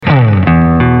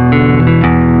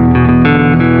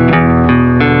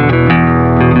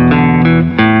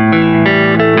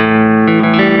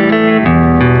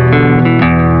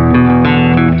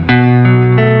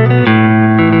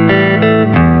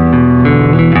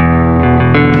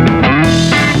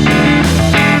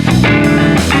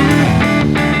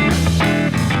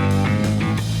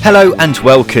Hello and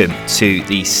welcome to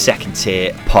the Second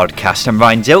Tier Podcast. I'm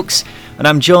Ryan Dilks and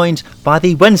I'm joined by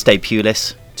the Wednesday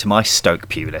Pulis to my Stoke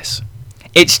Pulis.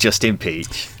 It's Justin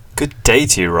Peach. Good day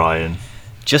to you, Ryan.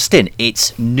 Justin,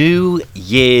 it's New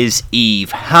Year's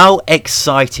Eve. How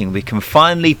exciting we can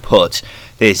finally put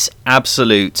this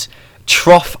absolute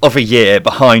trough of a year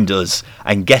behind us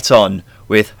and get on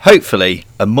with hopefully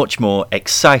a much more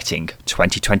exciting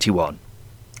 2021.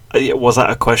 Was that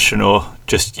a question or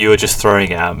just you were just throwing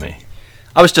it at me?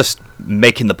 I was just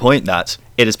making the point that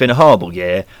it has been a horrible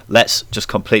year. Let's just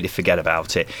completely forget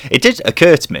about it. It did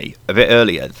occur to me a bit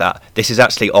earlier that this is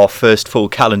actually our first full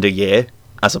calendar year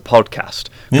as a podcast.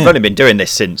 We've only been doing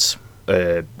this since,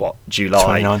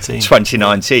 July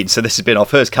 2019. So this has been our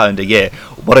first calendar year.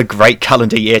 What a great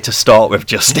calendar year to start with,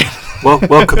 Justin. Well,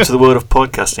 welcome to the world of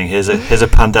podcasting. Here's a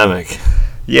pandemic.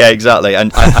 Yeah, exactly.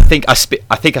 And I think I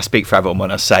speak for everyone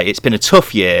when I say it's been a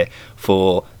tough year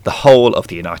for the whole of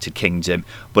the United Kingdom,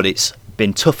 but it's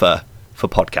been tougher for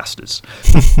podcasters.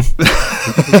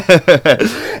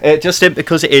 Just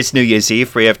because it is New Year's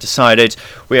Eve, we have decided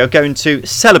we are going to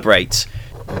celebrate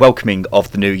welcoming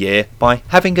of the new year by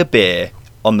having a beer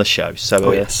on the show.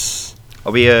 So, yes.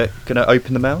 Are we going to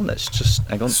open the mail? Let's just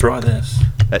hang on. Let's try this.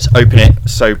 Let's open it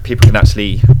so people can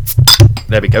actually.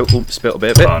 There we go. Oh, spilt a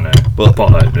bit. Oh no! But the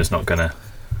bottle opener's not gonna.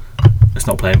 It's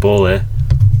not playing ball here.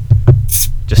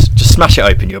 Just smash it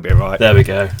open. You'll be alright. There we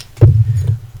go.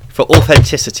 For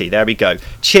authenticity, there we go.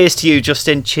 Cheers to you,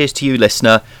 Justin. Cheers to you,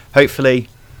 listener. Hopefully,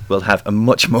 we'll have a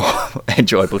much more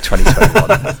enjoyable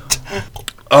 2021.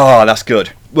 Oh, that's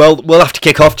good. Well, we'll have to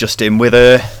kick off, Justin, with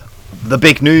the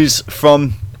big news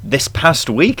from this past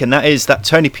week, and that is that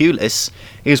Tony Pulis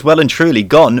is well and truly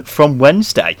gone from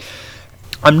Wednesday.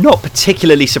 I'm not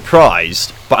particularly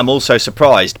surprised, but I'm also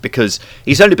surprised because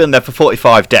he's only been there for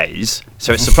 45 days,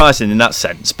 so it's surprising in that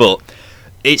sense, but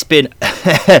it's been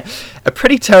a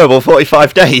pretty terrible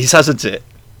 45 days, hasn't it?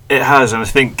 It has, and I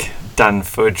think Dan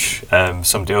Fudge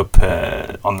summed it up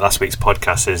on last week's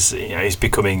podcast is he's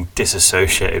becoming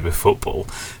disassociated with football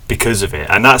because of it,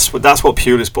 and that's what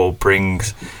Pulis ball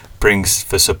brings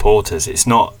for supporters. It's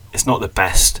not the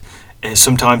best. It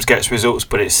sometimes gets results,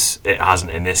 but it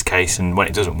hasn't in this case. And when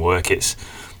it doesn't work, it's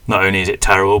not only is it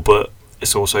terrible, but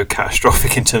it's also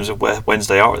catastrophic in terms of where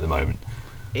Wednesday are at the moment.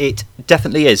 It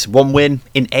definitely is. 1 win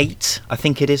in 8, I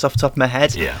think it is off the top of my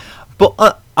head. Yeah.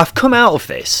 But I've come out of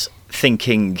this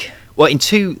thinking, well, in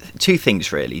two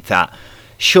things really. That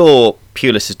sure,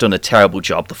 Pulis has done a terrible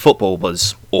job. The football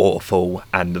was awful,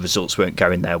 and the results weren't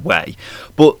going their way.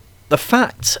 But the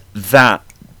fact that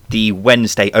the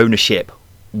Wednesday ownership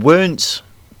weren't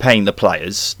paying the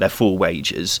players their full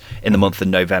wages in the month of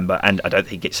November, and I don't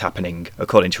think it's happening,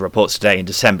 according to reports today, in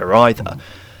December either.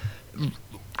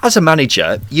 As a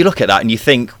manager, you look at that and you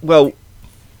think, well,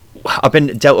 I've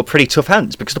been dealt a pretty tough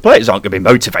hands because the players aren't going to be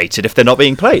motivated if they're not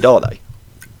being played, are they?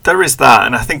 There is that,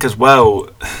 and I think as well,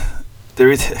 there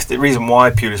is the reason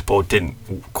why Pulis ball didn't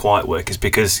quite work is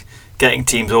because getting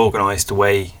teams organised the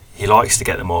way he likes to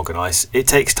get them organised, it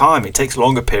takes time. It takes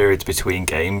longer periods between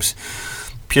games.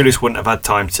 Pulis wouldn't have had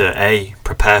time to A,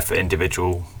 prepare for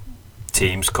individual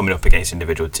teams coming up against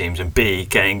individual teams, and B,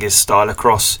 getting his style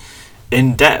across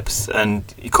in depth. And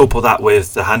you couple that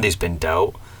with the hand he's been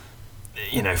dealt,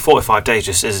 45 days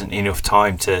just isn't enough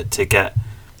time to get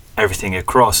everything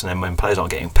across. And then when players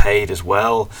aren't getting paid as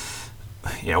well,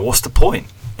 what's the point?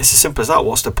 It's as simple as that.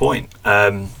 What's the point?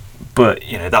 But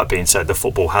that being said, the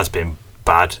football has been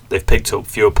bad. They've picked up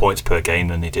fewer points per game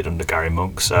than they did under Gary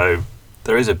Monk, so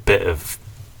there is a bit of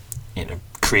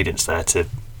credence there to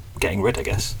getting rid, I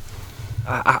guess.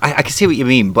 I can see what you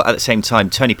mean, but at the same time,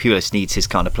 Tony Pulis needs his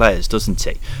kind of players, doesn't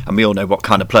he? And we all know what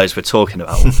kind of players we're talking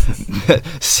about.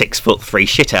 6'3"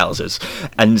 shithouses,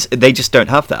 and they just don't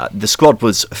have that. The squad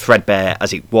was threadbare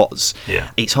as it was.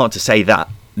 Yeah. It's hard to say that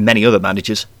many other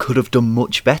managers could have done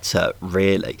much better,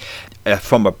 really.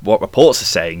 From what reports are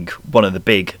saying, one of the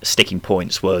big sticking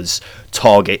points was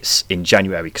targets in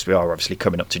January, because we are obviously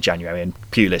coming up to January, and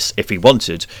Pulis,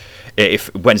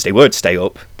 if Wednesday were to stay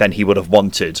up, then he would have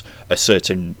wanted a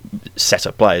certain set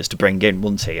of players to bring in,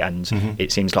 wouldn't he? And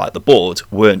it seems like the board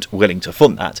weren't willing to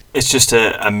fund that. It's just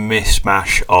a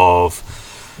mishmash of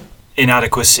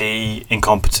inadequacy,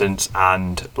 incompetence,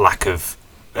 and lack of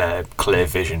clear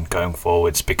vision going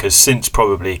forwards, because since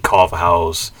probably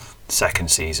Carvajal's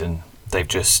second season, they've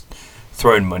just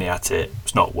thrown money at it.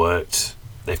 It's not worked.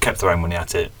 They've kept throwing money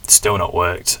at it. It's still not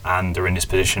worked, and they're in this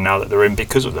position now that they're in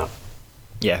because of that.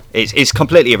 Yeah, it's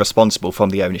completely irresponsible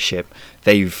from the ownership.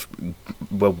 They've,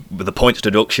 well, with the points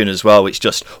deduction as well, it's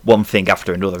just one thing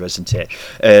after another, isn't it?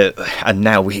 And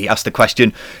now we ask the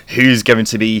question, who's going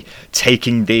to be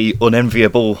taking the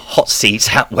unenviable hot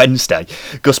seat at Wednesday?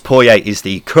 Gus Poyet is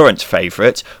the current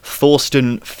favourite.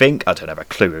 Thorsten Fink, I don't have a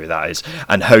clue who that is.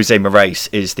 And Jose Moraes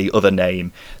is the other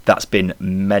name that's been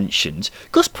mentioned.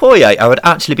 Gus Poyet, I would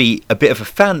actually be a bit of a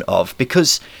fan of,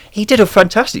 because he did a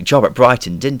fantastic job at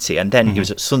Brighton, didn't he? And then he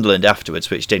was at Sunderland afterwards,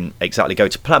 which didn't exactly go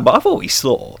to plan. But I've always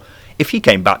thought if he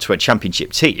came back to a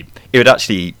championship team, he would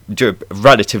actually do a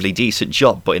relatively decent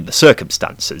job. But in the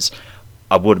circumstances,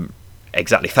 I wouldn't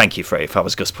exactly thank you for it if I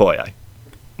was Gus Poyet.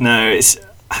 No,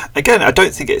 again, I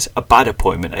don't think it's a bad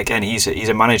appointment. Again, he's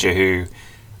a manager who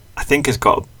I think has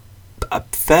got a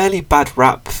fairly bad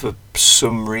rap for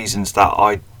some reasons that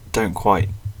I don't quite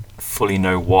fully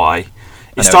know why.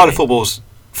 His style of football's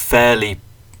fairly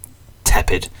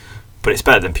tepid, but it's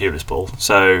better than Pulis ball.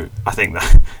 So I think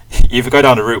that you either go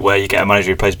down a route where you get a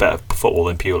manager who plays better football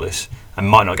than Pulis and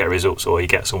might not get results, or you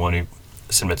get someone who,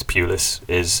 similar to Pulis,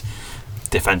 is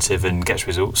defensive and gets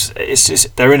results. It's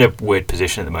just they're in a weird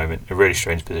position at the moment, a really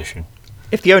strange position.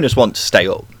 If the owners want to stay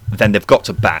up, then they've got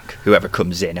to back whoever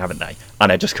comes in, haven't they?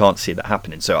 And I just can't see that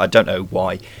happening. So I don't know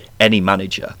why any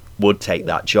manager would take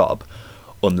that job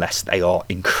unless they are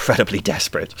incredibly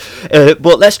desperate.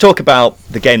 But let's talk about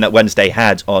the game that Wednesday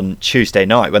had on Tuesday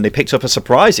night when they picked up a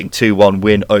surprising 2-1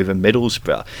 win over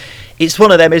Middlesbrough. It's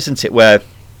one of them, isn't it, where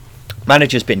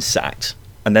manager's been sacked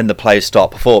and then the players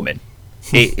start performing.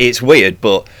 It's weird,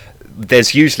 but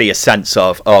there's usually a sense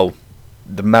of,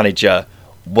 the manager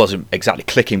wasn't exactly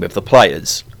clicking with the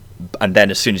players, and then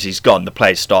as soon as he's gone, the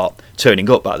players start turning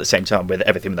up. But at the same time, with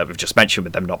everything that we've just mentioned,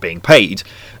 with them not being paid,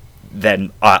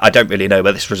 then I don't really know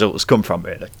where this result has come from,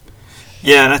 really.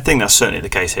 Yeah, and I think that's certainly the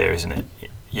case here, isn't it?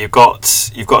 You've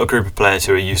got a group of players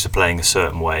who are used to playing a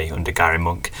certain way under Gary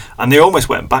Monk, and they almost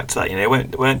went back to that. They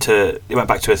went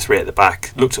back to a three at the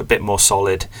back, looked a bit more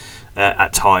solid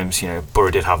at times.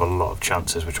 Borough did have a lot of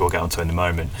chances, which we'll get onto in a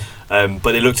moment,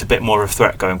 but they looked a bit more of a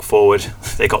threat going forward.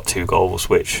 They got 2 goals,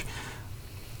 which,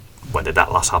 when did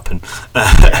that last happen?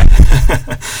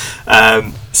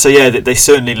 So yeah, they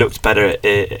certainly looked better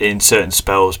in certain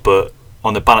spells, but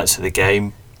on the balance of the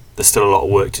game, there's still a lot of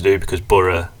work to do, because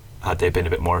Borough, had they been a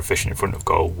bit more efficient in front of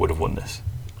goal, would have won this.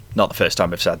 Not the first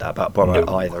time we've said that about Borough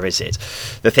either, is it?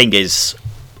 The thing is,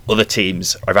 other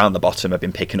teams around the bottom have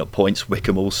been picking up points.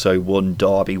 Wickham also won,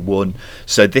 Derby won.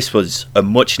 So this was a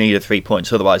much needed 3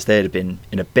 points. Otherwise, they'd have been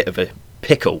in a bit of a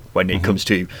pickle when it comes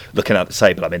to looking at the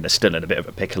table. I mean, they're still in a bit of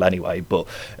a pickle anyway, but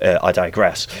I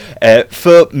digress.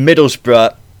 For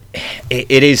Middlesbrough,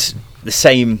 it is the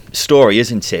same story,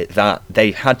 isn't it? That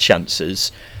they had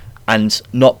chances and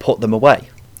not put them away.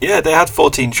 Yeah, they had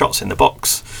 14 shots in the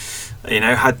box.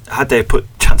 Had they put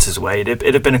chances away,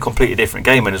 it'd have been a completely different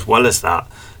game. And as well as that,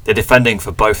 the defending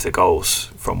for both the goals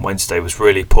from Wednesday was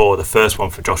really poor. The first one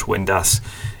for Josh Windass,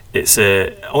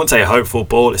 I wouldn't say a hopeful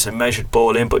ball, it's a measured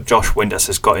ball in, but Josh Windass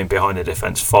has got in behind the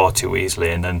defence far too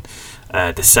easily. And then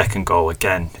the second goal,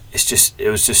 again, it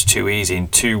was just too easy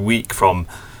and too weak from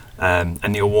a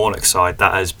Neil Warnock side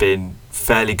that has been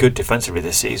fairly good defensively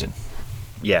this season.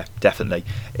 Yeah, definitely.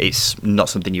 It's not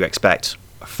something you expect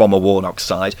from a Warnock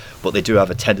side, but they do have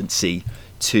a tendency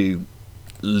to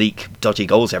leak dodgy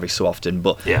goals every so often,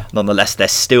 but nonetheless they're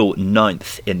still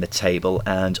 9th in the table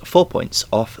and 4 points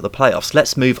off the playoffs.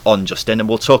 Let's move on, Justin, and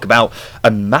we'll talk about a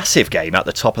massive game at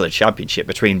the top of the championship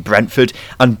between Brentford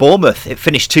and Bournemouth. It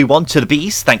finished 2-1 to the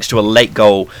Bees thanks to a late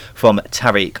goal from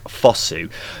Tariq Fosu.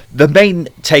 The main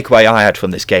takeaway I had from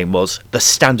this game was the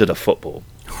standard of football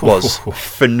was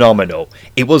phenomenal.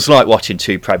 It was like watching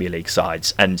 2 Premier League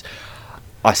sides, and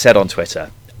I said on Twitter,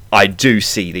 I do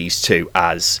see these two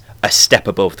as a step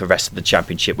above the rest of the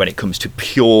championship when it comes to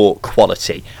pure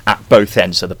quality at both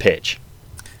ends of the pitch.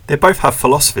 They both have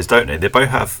philosophies, don't they? They both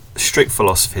have strict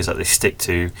philosophies that they stick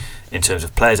to in terms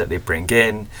of players that they bring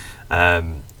in,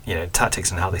 tactics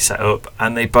and how they set up,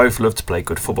 and they both love to play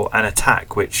good football and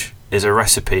attack, which is a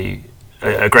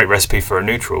great recipe for a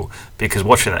neutral, because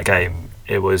watching that game,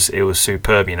 it was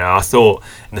superb. I thought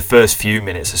in the first few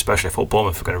minutes, especially, I thought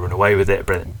Bournemouth were going to run away with it.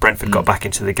 Brentford got back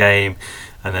into the game,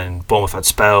 and then Bournemouth had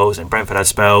spells and Brentford had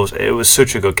spells. It was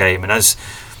such a good game, and as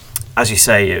you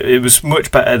say, it was much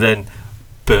better than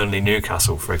Burnley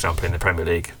Newcastle, for example, in the Premier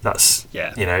League. That's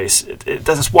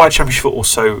that's why Championship football is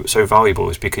so valuable,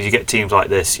 is because you get teams like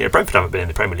this. Brentford haven't been in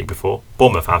the Premier League before.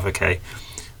 Bournemouth have, okay,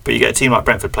 but you get a team like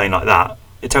Brentford playing like that.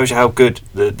 It tells you how good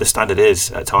the standard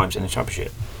is at times in the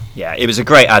Championship. Yeah, it was a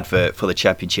great advert for the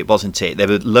Championship, wasn't it? There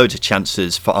were loads of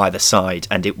chances for either side,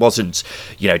 and it wasn't,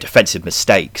 defensive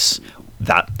mistakes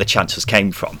that the chances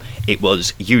came from. It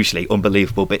was usually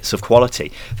unbelievable bits of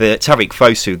quality. The Tariq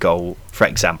Fosu goal, for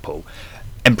example,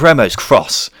 Mbremo's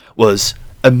cross was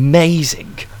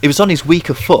amazing. It was on his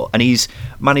weaker foot, and he's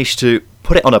managed to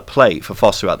put it on a plate for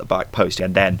Fosu at the back post,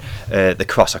 and then the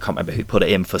cross, I can't remember who put it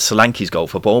in, for Solanke's goal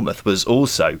for Bournemouth was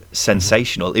also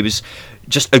sensational. It was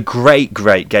just a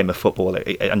great game of football,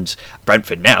 and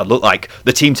Brentford now look like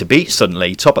the team to beat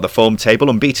suddenly, top of the form table,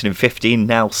 unbeaten in 15,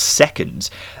 now second.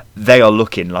 They are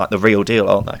looking like the real deal,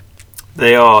 aren't they?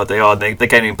 They are. They're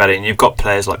getting better, and you've got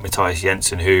players like Matthias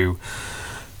Jensen who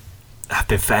have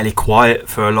been fairly quiet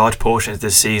for a large portion of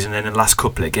this season, and in the last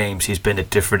couple of games he's been a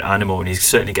different animal, and he's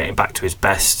certainly getting back to his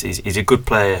best. He's a good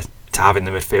player to have in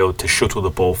the midfield to shuttle the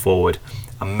ball forward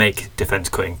and make defence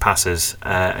cutting passes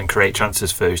and create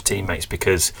chances for his teammates,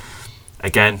 because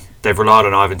again they've relied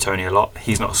on Ivan Toney a lot.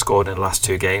 He's not scored in the last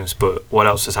 2 games, but what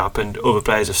else has happened? Other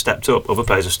players have stepped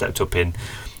up in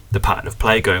the pattern of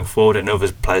play going forward, and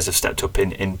other players have stepped up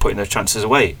in putting those chances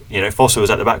away. Foster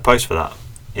was at the back post for that.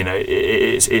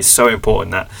 It's so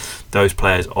important that those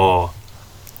players are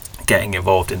getting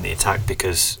involved in the attack,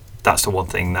 because that's the one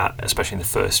thing that, especially in the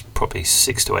first probably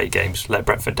 6 to 8 games, let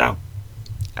Brentford down.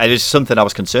 It was something I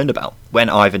was concerned about when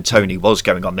Ivan Toney was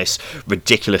going on this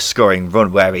ridiculous scoring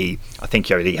run where I think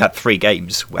he only had 3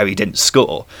 games where he didn't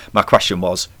score. My question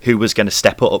was, who was going to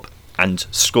step up and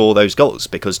score those goals,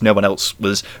 because no one else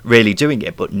was really doing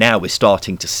it. But now we're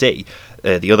starting to see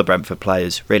the other Brentford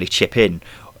players really chip in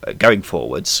going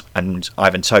forwards, and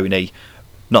Ivan Toney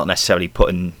not necessarily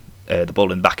putting the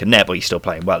ball in the back of net, but he's still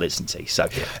playing well, isn't he? So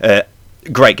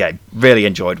great game, really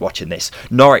enjoyed watching this.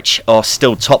 Norwich are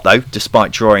still top though,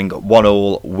 despite drawing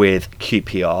 1-1 with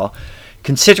QPR.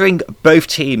 Considering both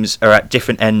teams are at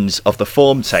different ends of the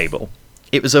form table,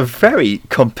 it was a very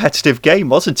competitive game,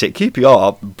 wasn't it?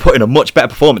 QPR put in a much better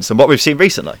performance than what we've seen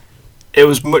recently. It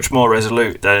was much more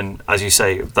resolute than, as you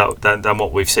say, than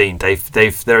what we've seen.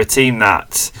 They're a team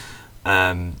that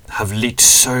have leaked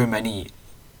so many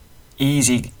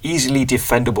easily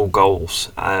defendable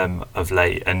goals of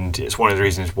late, and it's one of the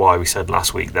reasons why we said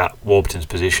last week that Warburton's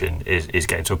position is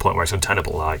getting to a point where it's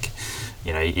untenable.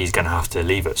 He's going to have to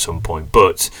leave at some point.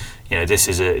 But this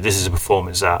is a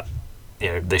performance that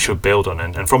they should build on,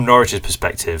 and from Norwich's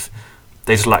perspective,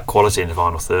 they just lack quality in the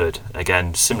final third.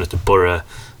 Again, similar to Borough.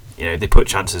 They put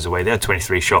chances away. They had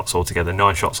 23 shots altogether,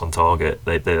 9 shots on target.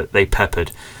 They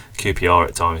peppered QPR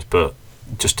at times, but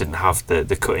just didn't have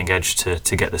the cutting edge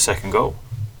to get the second goal.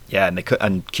 Yeah, and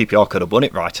QPR could have won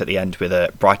it right at the end with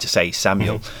a Brighter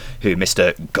Samuel, who missed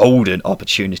a golden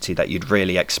opportunity that you'd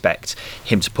really expect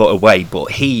him to put away.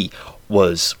 But he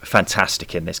was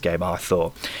fantastic in this game, I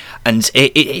thought. And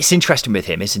it's interesting with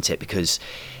him, isn't it? Because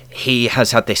he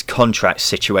has had this contract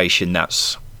situation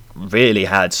that's really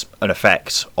had an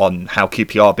effect on how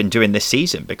QPR have been doing this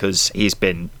season, because he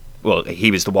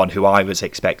was the one who I was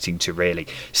expecting to really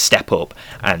step up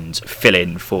and fill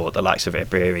in for the likes of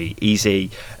Iberi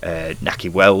Easy, Naki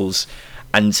Wells,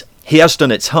 and he has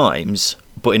done at times,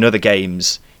 but in other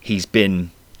games he's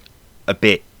been a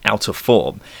bit out of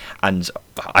form, and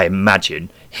I imagine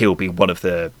he'll be one of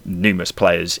the numerous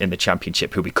players in the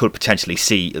Championship who we could potentially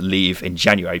see leave in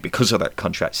January because of that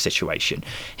contract situation.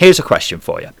 Here's a question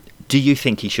for you. Do you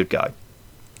think he should go?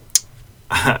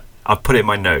 I've put in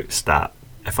my notes that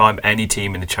if I'm any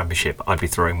team in the Championship, I'd be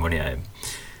throwing money at him.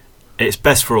 It's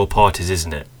best for all parties,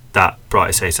 isn't it, that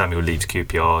Brighter Samuel leaves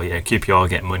QPR. QPR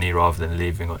get money rather than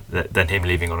him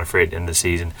leaving on a free at the end of the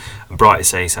season, and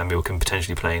Brighter Samuel can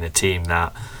potentially play in a team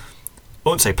that, I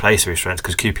won't say plays to his strengths,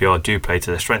 because QPR do play to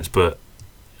their strengths, but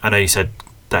I know you said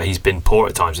that he's been poor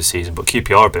at times this season, but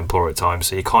QPR have been poor at times,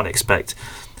 so you can't expect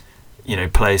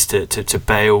players to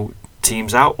bail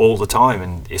teams out all the time,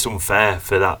 and it's unfair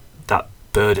for that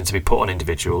burden to be put on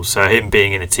individuals. So him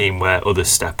being in a team where others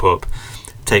step up,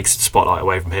 takes the spotlight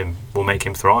away from him, will make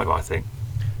him thrive, I think.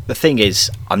 The thing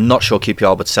is, I'm not sure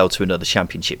QPR would sell to another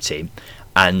Championship team,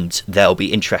 and there'll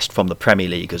be interest from the Premier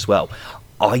League as well.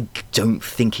 I don't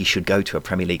think he should go to a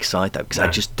Premier League side though, because I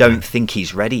just don't think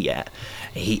he's ready yet.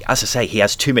 He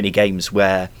has too many games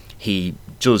where he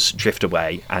does drift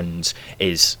away and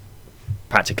is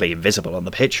practically invisible on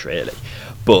the pitch, really.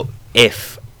 But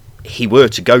if he were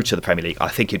to go to the Premier League, I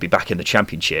think he'd be back in the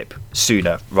Championship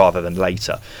sooner rather than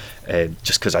later,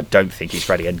 just because I don't think he's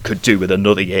ready, and could do with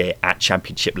another year at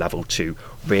Championship level to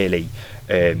really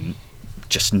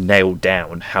just nail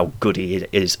down how good he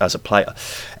is as a player.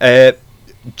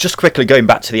 Just quickly going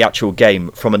back to the actual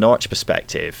game, from a Norwich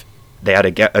perspective, they had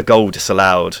a goal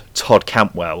disallowed, Todd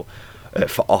Cantwell,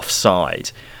 for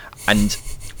offside, and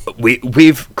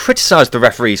we've criticised the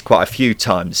referees quite a few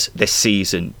times this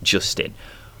season, Justin.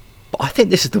 But I think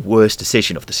this is the worst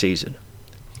decision of the season.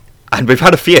 And we've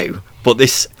had a few, but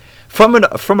this, from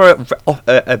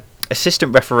a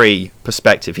assistant referee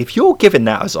perspective, if you're given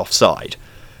that as offside,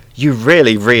 you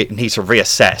really need to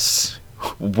reassess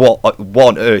what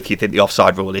on earth you think the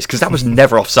offside rule is, because that was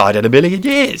never offside in a million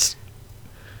years.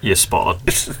 You're spot on.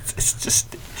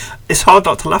 It's hard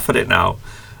not to laugh at it now.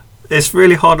 It's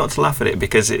really hard not to laugh at it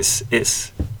because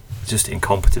it's just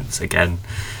incompetence again.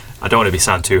 I don't want to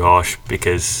sound too harsh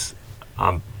because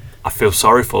I feel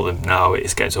sorry for them now.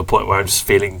 It's getting to a point where I'm just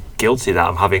feeling guilty that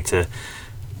I'm having to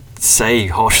say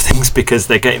harsh things because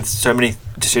they're getting so many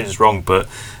decisions wrong. But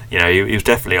you know, he was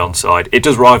definitely onside. It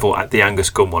does rival at the Angus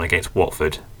Gunn one against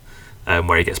Watford,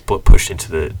 where he gets pushed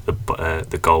into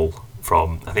the goal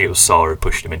from, I think it was Sarah who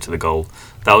pushed him into the goal.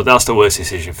 That's the worst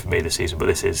decision for me this season. But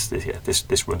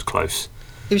this runs close.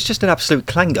 It was just an absolute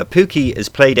clanger. Pukki has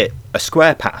played it a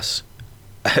square pass.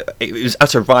 It was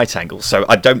at a right angle, so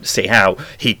I don't see how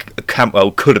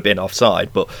Cantwell could have been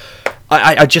offside, but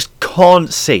I just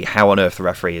can't see how on earth the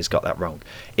referee has got that wrong.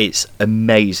 It's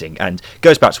amazing, and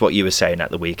goes back to what you were saying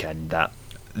at the weekend, that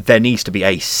there needs to be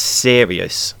a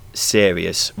serious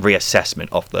reassessment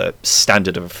of the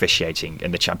standard of officiating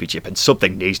in the Championship, and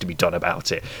something needs to be done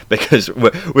about it, because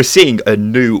we're seeing a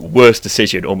new worse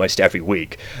decision almost every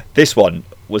week. This one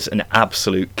was an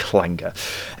absolute clanger.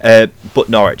 But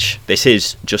Norwich, this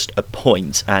is just a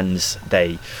point, and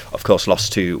they of course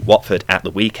lost to Watford at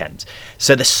the weekend,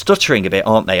 so they're stuttering a bit,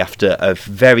 aren't they, after a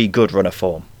very good run of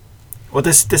form? Well,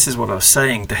 this is what I was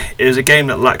saying. It was a game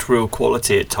that lacked real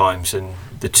quality at times, and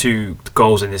the two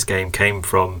goals in this game came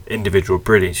from individual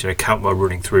brilliance. You know, Cantwell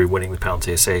running through, winning the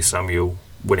penalty, Asay Samuel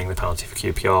winning the penalty for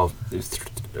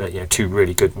QPR. Two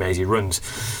really good, mazy runs.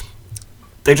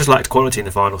 They just lacked quality in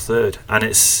the final third, and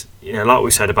it's, you know, like we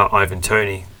said about Ivan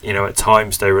Toney. You know, at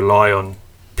times they rely on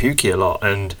Pukki a lot,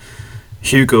 and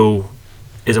Hugo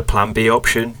is a plan B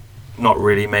option. Not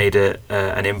really made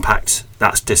an impact.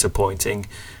 That's disappointing.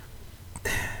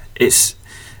 It's,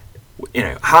 you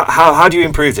know, how do you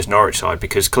improve this Norwich side?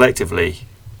 Because collectively,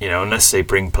 you know, unless they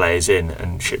bring players in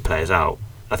and ship players out,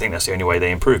 I think that's the only way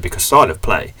they improve. Because style of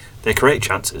play, they create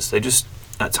chances. They just,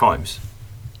 at times,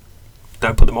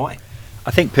 don't put them away. I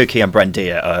think Pukki and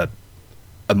Buendia are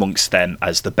amongst them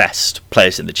as the best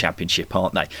players in the Championship,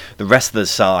 aren't they? The rest of the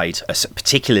side,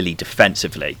 particularly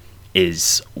defensively,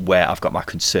 is where I've got my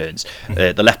concerns.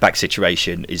 The left-back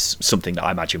situation is something that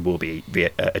I imagine will be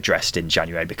addressed in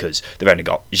January, because they've only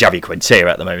got Xavi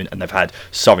Quintero at the moment, and they've had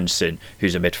Sorensen,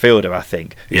 who's a midfielder, I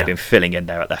think, who's been filling in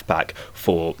there at left-back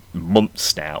for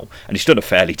months now, and he's done a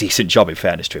fairly decent job, in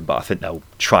fairness to him, but I think they'll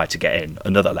try to get in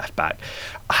another left-back.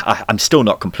 I'm still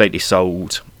not completely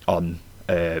sold on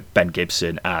Ben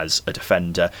Gibson as a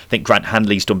defender. I think Grant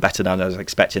Hanley's done better than I was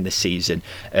expecting this season.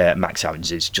 Max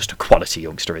Owens is just a quality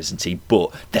youngster, isn't he?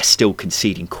 But they're still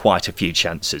conceding quite a few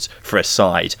chances for a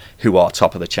side who are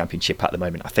top of the Championship at the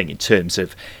moment. I think in terms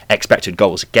of expected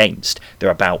goals against, they're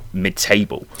about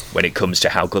mid-table when it comes to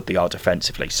how good they are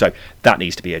defensively. So that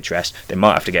needs to be addressed. They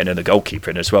might have to get another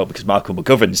goalkeeper in as well, because Michael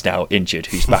McGovern's now injured,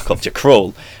 who's back up to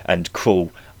Krull, and Krull,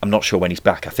 I'm not sure when he's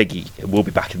back. I think he will be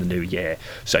back in the new year.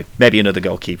 So maybe another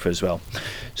goalkeeper as well.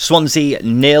 Swansea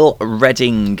 0,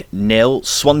 Reading 0.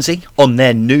 Swansea on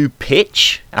their new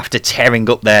pitch after tearing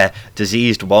up their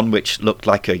diseased one, which looked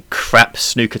like a crap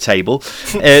snooker table.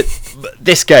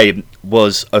 This game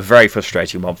was a very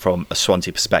frustrating one from a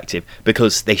Swansea perspective,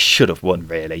 because they should have won,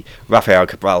 really. Rafael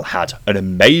Cabral had an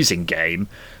amazing game,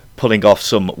 pulling off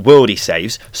some worldy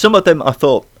saves. Some of them I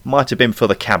thought might have been for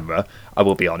the camera, I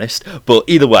will be honest, but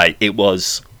either way, it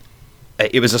was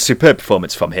a superb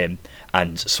performance from him,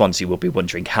 and Swansea will be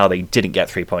wondering how they didn't get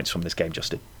 3 points from this game,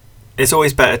 Justin. It's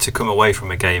always better to come away from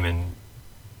a game, and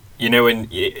you know,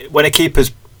 when a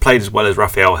keeper's played as well as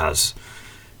Rafael has,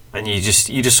 and you just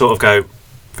sort of go,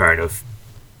 fair enough,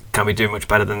 can we do much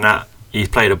better than that? He's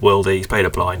played a worldie, he's played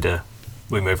a blinder,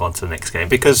 we move on to the next game,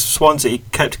 because Swansea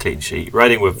kept a clean sheet.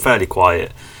 Reading were fairly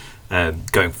quiet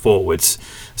going forwards,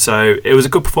 so it was a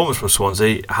good performance from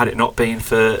Swansea, had it not been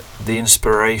for the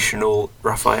inspirational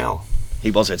Rafael. He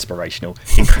was inspirational,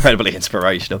 incredibly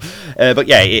inspirational. But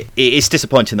yeah, it's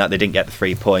disappointing that they didn't get the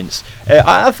 3 points.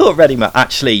 I thought Reading were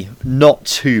actually not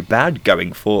too bad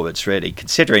going forwards, really,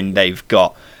 considering they've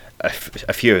got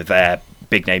a few of their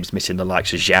big names missing, the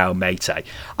likes of João Mate.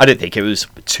 I don't think it was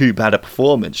too bad a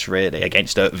performance, really,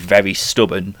 against a very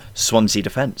stubborn Swansea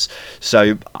defence.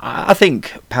 So I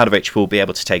think Paunovic will be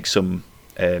able to take some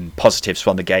positives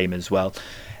from the game as well.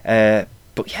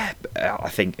 But yeah, I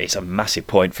think it's a massive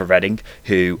point for Reading,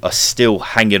 who are still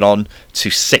hanging on to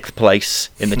 6th place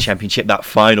in the Championship, that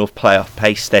final playoff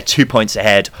pace. They're 2 points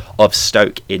ahead of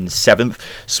Stoke in 7th.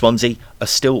 Swansea are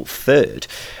still 3rd.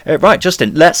 Right,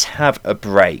 Justin, let's have a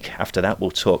break. After that,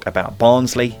 we'll talk about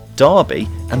Barnsley, Derby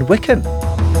and Wycombe.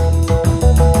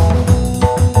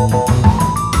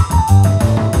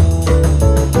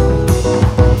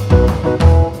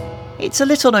 It's a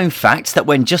little known fact that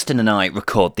when Justin and I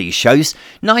record these shows,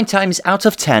 9 times out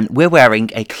of 10 we're wearing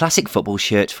a classic football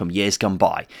shirt from years gone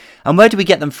by. And where do we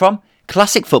get them from?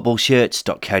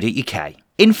 classicfootballshirts.co.uk.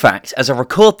 In fact, as I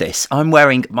record this, I'm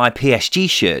wearing my PSG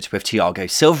shirt with Thiago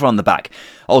Silva on the back.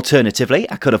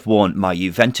 Alternatively, I could have worn my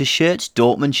Juventus shirt,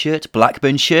 Dortmund shirt,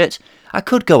 Blackburn shirt. I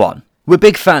could go on. We're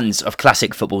big fans of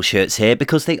classic football shirts here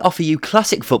because they offer you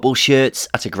classic football shirts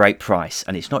at a great price.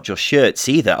 And it's not just shirts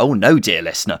either. Oh no, dear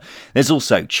listener. There's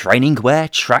also training wear,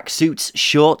 tracksuits,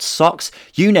 shorts, socks,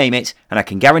 you name it, and I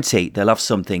can guarantee they'll have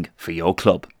something for your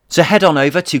club. So head on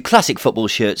over to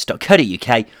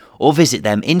classicfootballshirts.co.uk or visit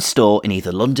them in store in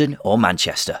either London or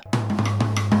Manchester.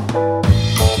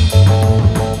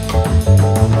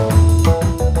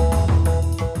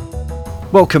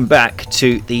 Welcome back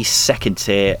to the Second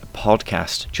Tier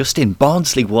podcast. Justin,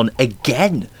 Barnsley won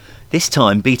again, this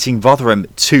time beating Rotherham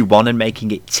 2-1 and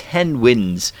making it 10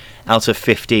 wins out of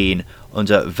 15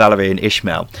 under Valérien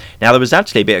Ismaël. Now, there was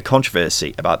actually a bit of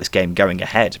controversy about this game going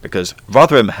ahead because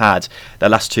Rotherham had their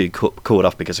last 2 called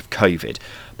off because of COVID,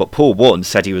 but Paul Warne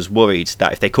said he was worried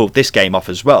that if they called this game off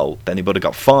as well, then they would have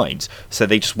got fined. So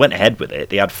they just went ahead with it.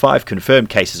 They had 5 confirmed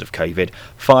cases of COVID,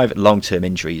 5 long-term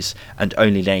injuries, and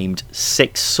only named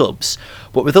 6 subs.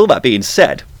 But with all that being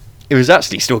said, it was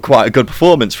actually still quite a good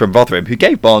performance from Rotherham, who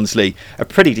gave Barnsley a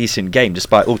pretty decent game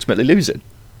despite ultimately losing.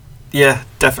 Yeah,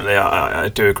 definitely. I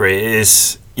do agree. It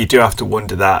is. You do have to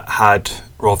wonder that had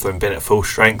Rotherham been at full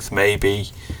strength, maybe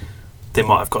they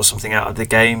might have got something out of the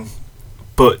game.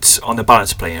 But on the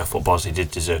balance of play, I thought Barnsley did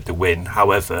deserve the win.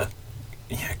 However,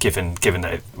 given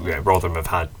that Rotherham have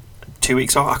had 2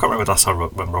 weeks off, I can't remember the last time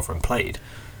when Rotherham played.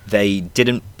 They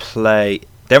didn't play.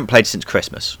 They haven't played since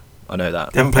Christmas. I know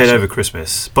that. They haven't played over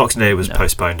Christmas. Boxing Day was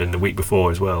postponed, and the week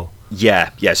before as well. Yeah.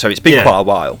 So it's been quite a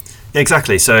while.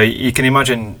 Exactly. So you can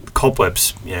imagine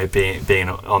cobwebs, being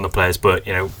on the players, but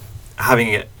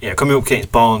having coming up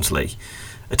against Barnsley,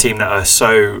 a team that are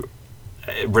so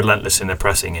relentless in their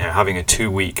pressing, having a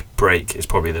 2-week break is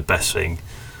probably the best thing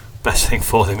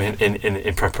for them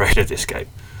in preparation of this game.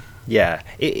 Yeah,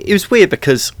 it was weird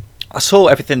because I saw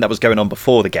everything that was going on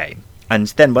before the game, and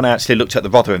then when I actually looked at the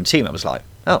Rotherham team, I was like,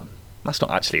 oh, that's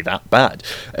not actually that bad.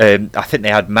 I think they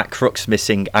had Matt Crooks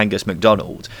missing Angus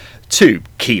MacDonald, 2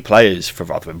 key players for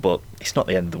Rotherham, but it's not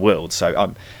the end of the world.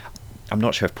 So I'm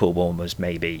not sure if Paul Warne was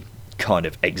maybe kind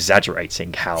of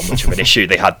exaggerating how much of an issue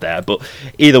they had there, but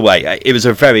either way, it was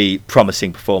a very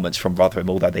promising performance from Rotherham,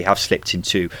 although they have slipped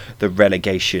into the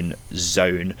relegation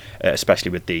zone,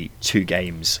 especially with the 2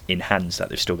 games in hands that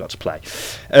they've still got to play.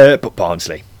 But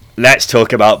Barnsley. Let's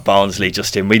talk about Barnsley,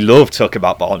 Justin. We love talking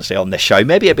about Barnsley on this show,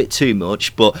 maybe a bit too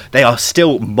much, but they are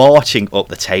still marching up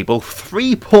the table.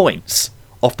 3 points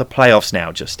off the playoffs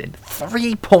now, Justin.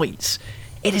 3 points.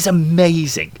 It is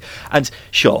amazing. And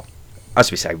sure, as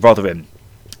we say, Rotherham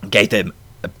gave them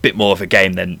a bit more of a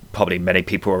game than probably many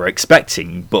people were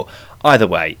expecting, but either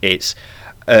way, it's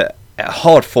a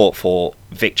hard fought for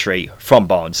victory from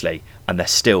Barnsley, and they're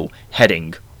still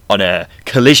heading on a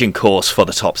collision course for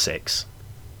the top 6.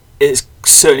 It's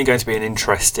certainly going to be an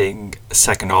interesting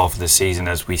second half of the season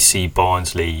as we see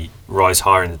Barnsley rise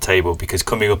higher in the table, because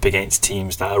coming up against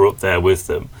teams that are up there with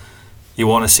them, you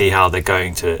want to see how they're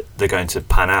going to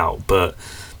pan out. But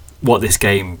what this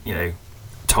game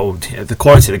told, the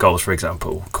quality of the goals, for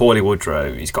example, Corley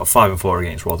Woodrow, he's got 5 and 4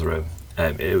 against Rotherham.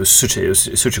 It was such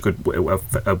a good,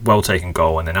 well taken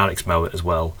goal, and then Alex Mowat as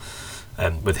well,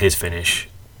 with his finish.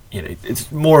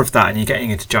 It's more of that, and you're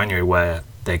getting into January where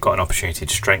they've got an opportunity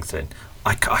to strengthen.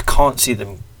 I can't see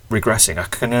them regressing. I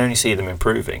can only see them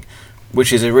improving,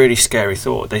 which is a really scary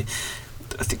thought.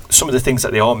 I think some of the things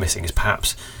that they are missing is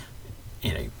perhaps,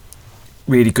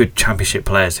 really good championship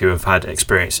players who have had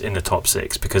experience in the top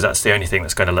 6, because that's the only thing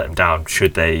that's going to let them down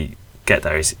should they get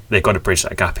there. Is they've got to bridge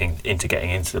that gap into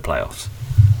getting into the playoffs.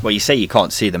 Well, you say you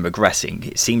can't see them regressing.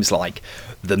 It seems like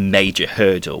the major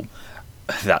hurdle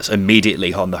that's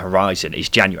immediately on the horizon is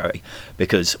January,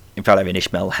 because Valérien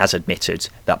Ismaël has admitted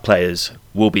that players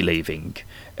will be leaving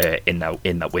in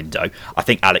that window. I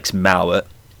think Alex Mowat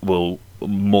will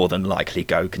more than likely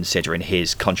go, considering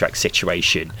his contract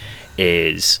situation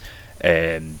is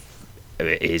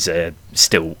is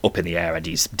still up in the air, and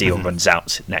his deal runs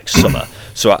out next summer.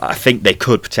 So I think they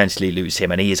could potentially lose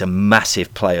him, and he is a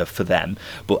massive player for them.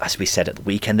 But as we said at the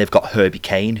weekend, they've got Herbie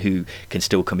Kane, who can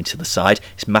still come into the side.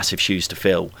 It's massive shoes to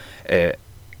fill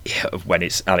when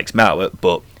it's Alex Mowat,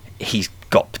 but he's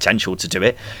got potential to do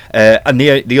it. And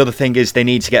the other thing is they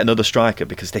need to get another striker,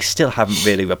 because they still haven't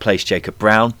really replaced Jacob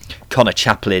Brown. Connor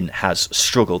Chaplin has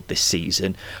struggled this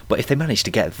season, but if they manage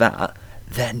to get that,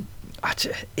 then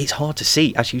it's hard to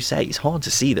see, as you say, it's hard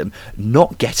to see them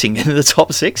not getting into the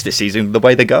top 6 this season the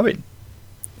way they're going.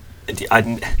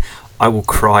 I will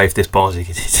cry if this Barnsley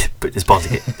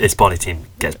team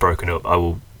gets broken up. I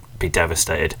will be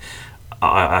devastated.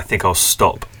 I think I'll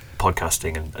stop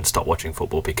podcasting and stop watching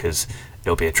football, because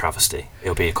it'll be a travesty.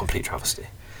 It'll be a complete travesty.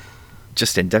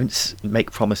 Justin, don't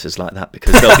make promises like that,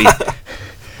 because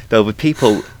there'll be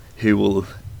people who will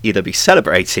either be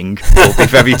celebrating or be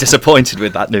very disappointed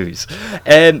with that news.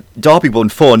 Derby won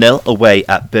 4-0 away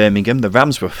at Birmingham. The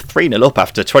Rams were 3-0 up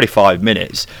after 25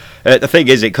 minutes. The thing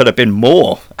is, it could have been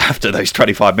more after those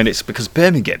 25 minutes, because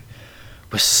Birmingham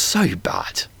was so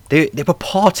bad. They were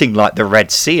parting like the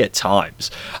Red Sea at times.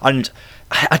 And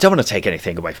I don't want to take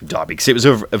anything away from Derby, because it was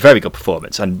a very good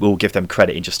performance, and we'll give them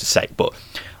credit in just a sec. But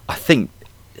I think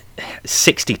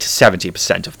 60 to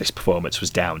 70% of this performance was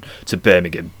down to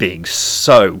Birmingham being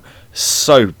so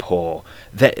poor.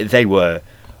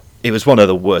 It was one of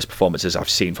the worst performances I've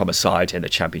seen from a side in the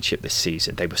Championship this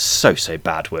season. They were so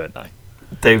bad, weren't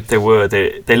they? They were.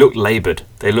 They looked laboured.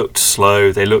 They looked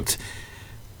slow. It looked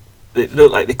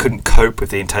like they couldn't cope with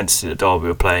the intensity that Derby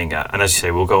were playing at. And as you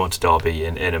say, we'll go on to Derby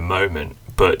in a moment.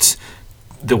 But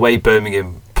the way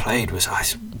Birmingham played was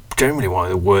generally one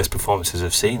of the worst performances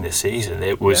I've seen this season.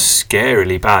 It was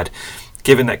scarily bad.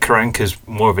 Given that Karanka's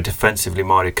more of a defensively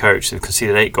minded coach, they've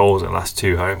conceded 8 goals in the last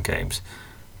 2 home games.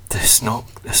 That's not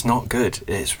good.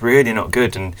 It's really not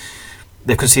good. And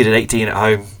they've conceded 18 at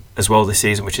home as well this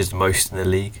season, which is the most in the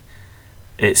league.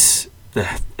 It's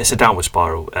a downward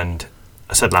spiral, and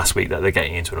I said last week that they're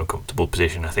getting into an uncomfortable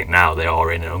position. I think now they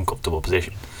are in an uncomfortable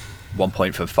position. 1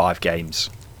 point from 5 games.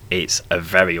 It's a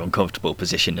very uncomfortable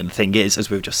position, and the thing is, as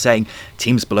we were just saying,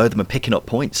 teams below them are picking up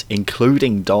points,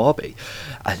 including Derby.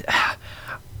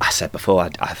 I said before,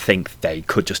 I think they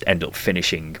could just end up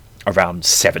finishing around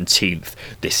 17th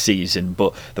this season,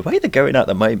 but the way they're going at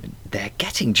the moment, they're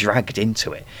getting dragged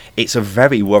into it. It's a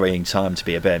very worrying time to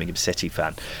be a Birmingham City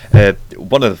fan.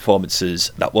 One of the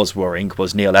performances that was worrying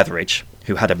was Neil Etheridge,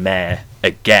 who had a mare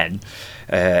again.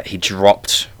 He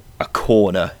dropped a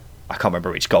corner. I can't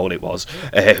remember which goal it was,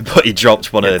 but he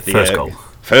dropped one of the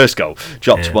first goal.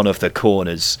 Dropped one of the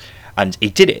corners, and he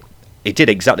did it. He did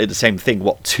exactly the same thing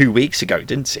 2 weeks ago,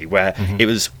 didn't he? Where it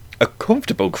was a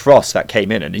comfortable cross that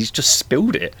came in, and he's just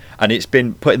spilled it, and it's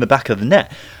been put in the back of the net.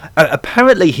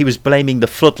 Apparently, he was blaming the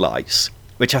floodlights,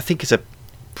 which I think is a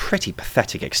pretty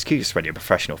pathetic excuse when you're a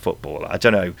professional footballer. I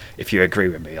don't know if you agree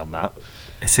with me on that.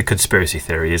 It's a conspiracy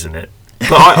theory, isn't it?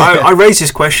 But I raised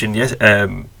this question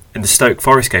in the Stoke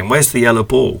Forest game. Where's the yellow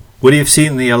ball? Would he have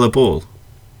seen the yellow ball?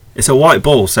 It's a white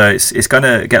ball, so it's going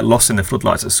to get lost in the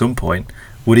floodlights at some point.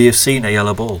 Would he have seen a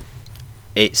yellow ball?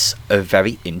 It's a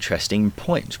very interesting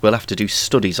point. We'll have to do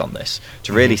studies on this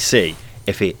to really see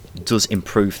if it does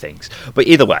improve things. But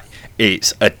either way,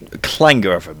 it's a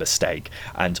clanger of a mistake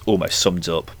and almost sums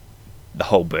up the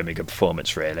whole Birmingham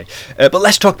performance, really. But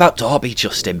let's talk about Derby,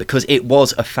 Justin, because it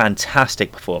was a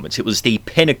fantastic performance. It was the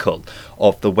pinnacle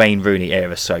of the Wayne Rooney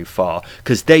era so far,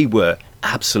 because they were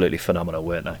absolutely phenomenal,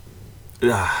 weren't they?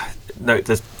 No,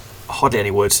 there's hardly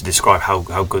any words to describe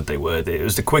how good they were. It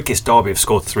was the quickest Derby have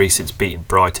scored 3 since beating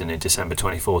Brighton in December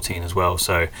 2014 as well,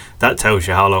 so that tells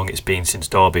you how long it's been since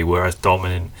Derby were as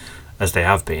dominant as they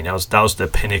have been. That was the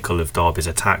pinnacle of Derby's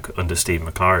attack under Steve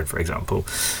McLaren, for example.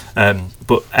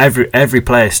 But every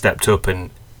player stepped up, and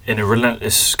in a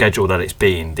relentless schedule that it's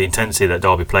been, the intensity that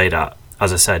Derby played at,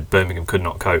 as I said, Birmingham could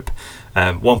not cope.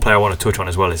 One player I want to touch on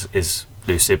as well is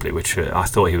Lewis Sibley, which I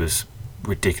thought he was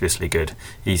ridiculously good.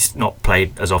 He's not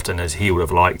played as often as he would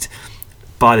have liked.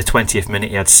 By the 20th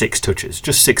minute, he had 6 touches,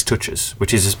 just 6 touches,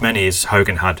 which is as many as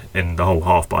Hogan had in the whole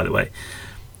half, by the way.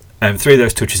 3 of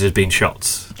those touches has been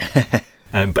shots.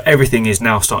 But everything is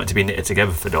now starting to be knitted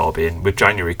together for Derby, and with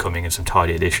January coming and some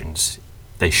tidy additions,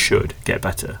 they should get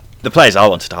better. The players I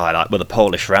wanted to highlight were the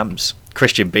Polish Rams.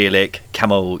 Christian Bielik,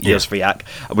 Kamil Józwiak.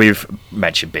 We've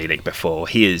mentioned Bielik before.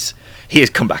 He has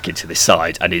come back into this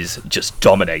side and is just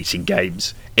dominating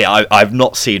games. I've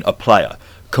not seen a player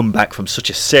come back from such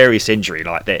a serious injury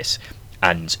like this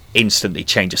and instantly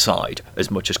change a side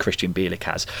as much as Christian Bielik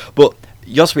has. But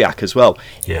Józwiak as well.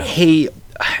 Yeah.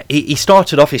 He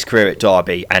started off his career at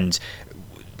Derby, and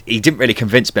he didn't really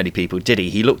convince many people, did he?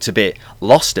 He looked a bit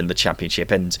lost in the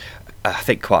Championship, and I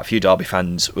think quite a few Derby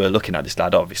fans were looking at this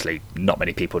lad. Obviously, not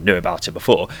many people knew about him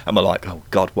before, and were like, "Oh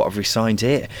God, what have we signed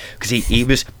here?" Because he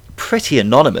was pretty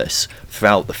anonymous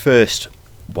throughout the first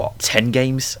 10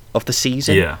 games of the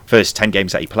season. Yeah. First 10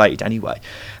 games that he played, anyway,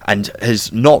 and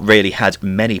has not really had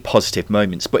many positive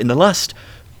moments. But in the last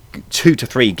 2 to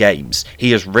 3 games,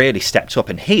 he has really stepped up,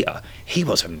 and here he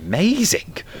was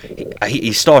amazing.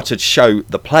 He started to show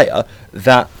the player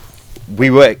that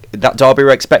Derby were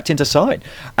expecting to sign,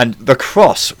 and the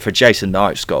cross for Jason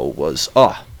Knight's goal was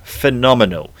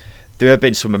phenomenal. There have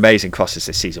been some amazing crosses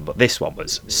this season, but this one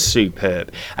was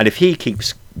superb. And if he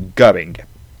keeps going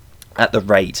at the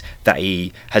rate that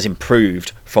he has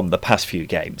improved from the past few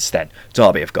games, then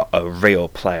Derby have got a real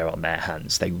player on their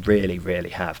hands. They really, really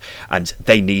have. And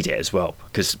they need it as well,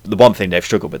 because the one thing they've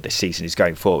struggled with this season is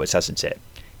going forwards, hasn't it?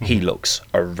 He looks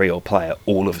a real player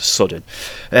all of a sudden.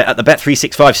 At the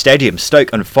Bet365 Stadium,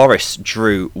 Stoke and Forest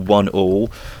drew 1-1,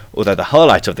 although the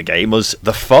highlight of the game was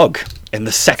the fog in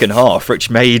the second half, which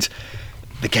made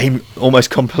the game almost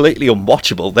completely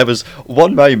unwatchable. There was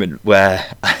one moment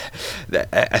where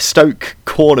a Stoke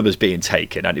corner was being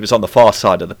taken, and it was on the far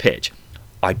side of the pitch.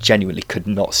 I genuinely could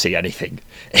not see anything.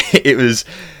 It was...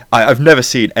 I've never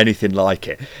seen anything like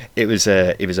it. It was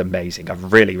amazing.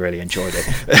 I've really, really enjoyed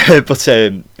it.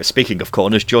 But speaking of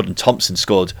corners, Jordan Thompson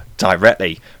scored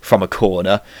directly from a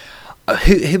corner.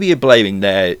 Who are you blaming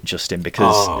there, Justin?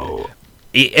 Because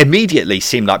it immediately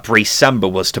seemed like Brice Samba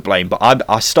was to blame. But when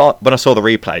I saw the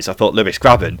replays, I thought Lewis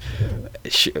Grabban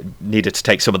needed to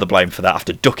take some of the blame for that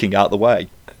after ducking out the way.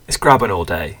 It's Grabban all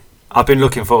day. I've been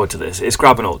looking forward to this. It's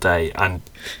Grabban all day, and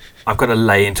I've got to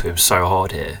lay into him so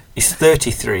hard here. He's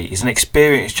 33. He's an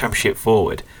experienced Championship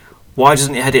forward. Why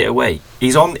doesn't he head it away?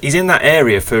 He's in that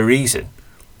area for a reason.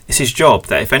 It's his job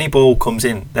that if any ball comes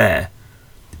in there,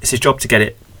 it's his job to get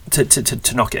it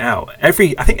to knock it out. I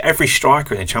think every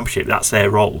striker in the Championship, that's their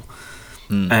role.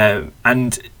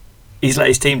 And he's let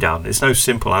his team down. There's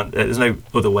no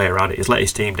other way around it. He's let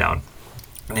his team down.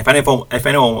 And if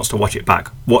anyone wants to watch it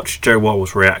back, watch Joe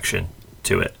Worrell's reaction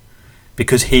to it.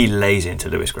 Because he lays into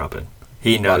Lewis Grabban.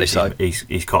 He knows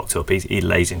he's cocked up. He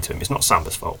lays into him. It's not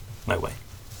Samba's fault. No way.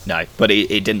 No, but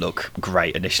it didn't look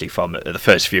great initially from the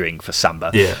first viewing for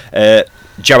Samba. Yeah.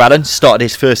 Joe Allen started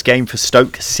his first game for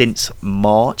Stoke since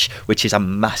March, which is a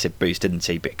massive boost, didn't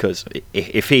he? Because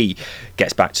if he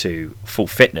gets back to full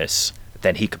fitness,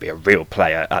 then he could be a real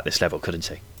player at this level, couldn't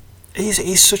he?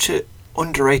 He's such an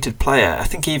underrated player. I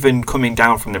think even coming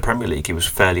down from the Premier League, he was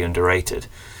fairly underrated.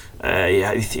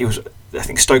 He was. I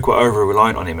think Stoke were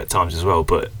over-reliant on him at times as well,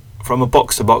 but from a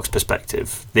box-to-box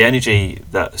perspective, the energy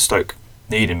that Stoke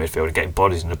need in midfield and getting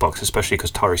bodies in the box, especially because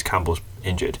Tyrese Campbell's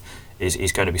injured,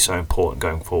 is going to be so important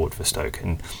going forward for Stoke.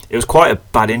 And it was quite a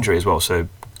bad injury as well, so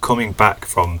coming back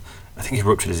from, I think he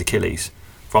ruptured his Achilles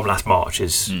from last March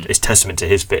is testament to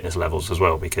his fitness levels as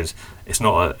well, because it's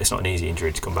not an easy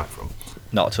injury to come back from.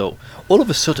 Not at all. All of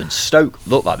a sudden, Stoke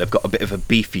look like they've got a bit of a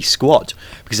beefy squad,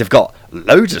 because they've got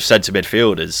loads of centre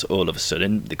midfielders all of a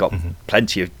sudden. They've got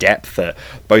plenty of depth at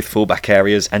both fullback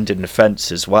areas and in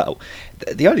defence as well.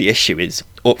 The only issue is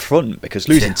up front, because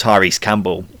losing Tyrese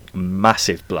Campbell,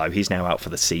 massive blow. He's now out for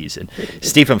the season.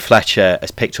 Stephen Fletcher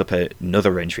has picked up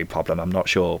another injury problem. I'm not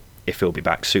sure if he'll be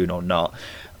back soon or not.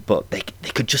 But they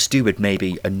could just do with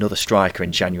maybe another striker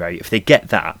in January. If they get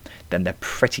that, then they're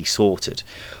pretty sorted.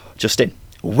 Justin,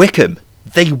 Wickham,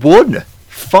 they won!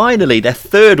 Finally, their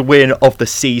third win of the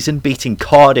season, beating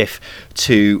Cardiff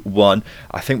 2-1.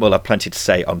 I think we'll have plenty to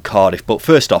say on Cardiff. But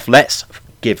first off, let's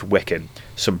give Wickham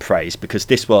some praise, because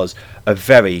this was a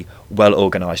very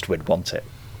well-organised win, wasn't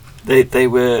it? They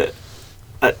were...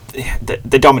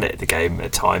 they dominated the game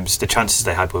at times. The chances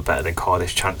they had were better than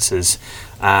Cardiff's chances,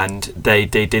 and they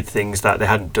did things that they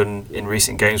hadn't done in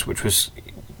recent games, which was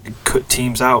cut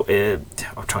teams out. I'm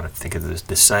trying to think of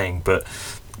the saying, but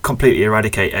completely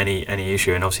eradicate any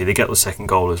issue. And obviously they get the second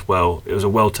goal as well. It was a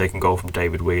well taken goal from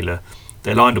David Wheeler.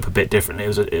 They lined up a bit differently. It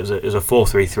was a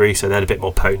 4-3-3, so they had a bit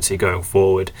more potency going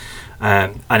forward,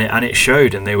 and it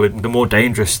showed. And they were more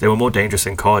dangerous. They were more dangerous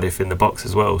than Cardiff in the box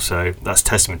as well. So that's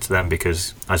testament to them,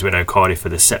 because as we know, Cardiff are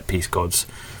the set piece gods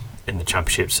in the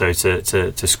Championship. So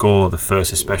to score the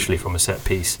first, especially from a set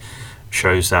piece,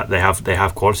 shows that they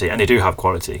have quality, and they do have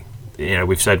quality. You know,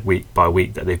 we've said week by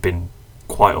week that they've been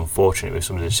quite unfortunate with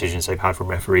some of the decisions they've had from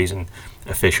referees and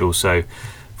officials. So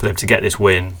for them to get this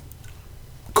win.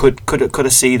 Could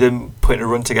have see them putting a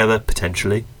run together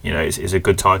potentially. You know, it's a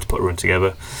good time to put a run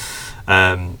together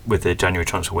with the January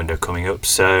transfer window coming up.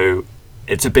 So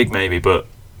it's a big maybe, but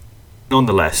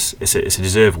nonetheless, it's a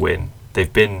deserved win.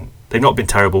 They've not been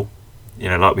terrible.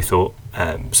 like we thought.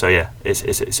 So yeah,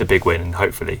 it's a big win, and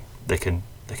hopefully they can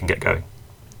get going.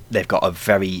 They've got a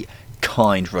very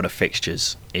kind run of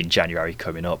fixtures in January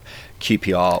coming up.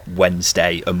 QPR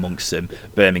Wednesday amongst them,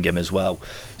 Birmingham as well.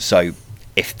 So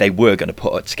if they were going to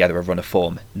put together a run of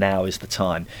form, now is the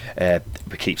time.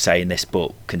 We keep saying this,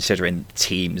 but considering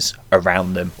teams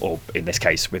around them, or in this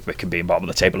case with Wycombe being bottom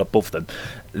of the table above them,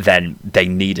 then they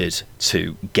needed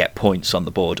to get points on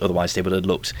the board, otherwise they would have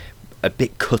looked a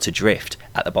bit cut adrift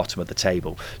at the bottom of the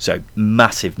table. So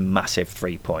massive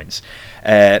 3 points.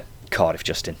 Cardiff,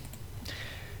 Justin.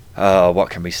 What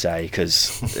can we say?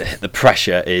 Because the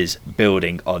pressure is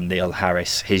building on Neil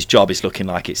Harris. His job is looking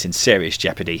like it's in serious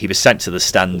jeopardy. He was sent to the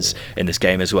stands in this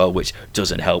game as well, which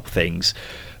doesn't help things.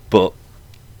 But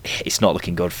it's not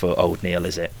looking good for old Neil,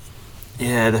 is it?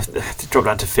 Yeah, they dropped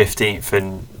down to 15th,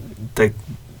 and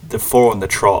the 4 on the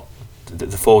trot,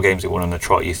 the 4 games they won on the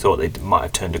trot, you thought they might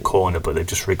have turned a corner, but they've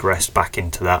just regressed back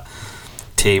into that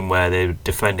team where they're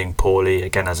defending poorly.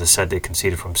 Again, as I said, they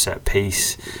conceded from set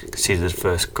piece, conceded their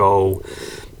first goal.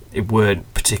 It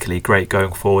weren't particularly great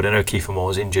going forward. I know Kiefer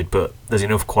Moore's injured, but there's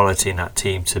enough quality in that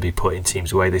team to be putting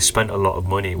teams away. They spent a lot of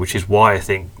money, which is why I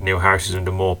think Neil Harris is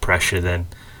under more pressure than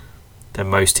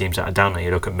most teams that are down there.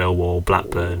 You look at Millwall,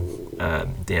 Blackburn,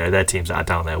 they're teams that are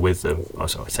down there with them. I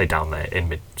say down there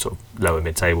in sort of lower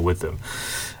mid-table with them,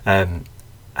 and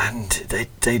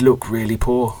they look really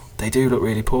poor. They do look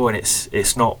really poor, and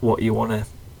it's not what you want to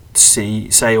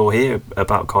say or hear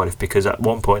about Cardiff, because at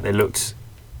one point they looked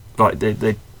like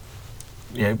they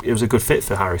it was a good fit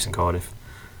for Harris and Cardiff.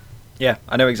 Yeah,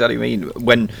 I know exactly what you mean.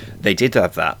 When they did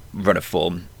have that run of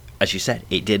form, as you said,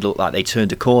 it did look like they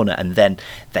turned a corner, and then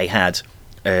they had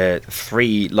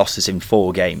 3 losses in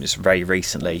 4 games very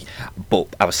recently. But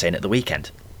I was saying at the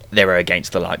weekend, they were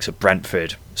against the likes of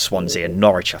Brentford, Swansea and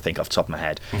Norwich, I think, off the top of my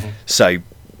head. Mm-hmm. So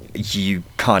you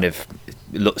kind of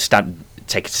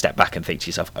take a step back and think to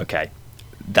yourself, okay,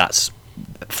 that's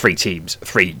 3 teams,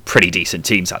 3 pretty decent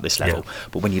teams at this level. Yeah.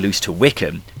 But when you lose to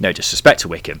Wycombe, no disrespect to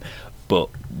Wycombe, but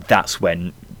that's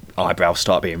when eyebrows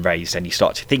start being raised and you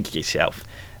start to think to yourself,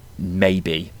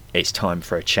 maybe it's time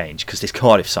for a change, because this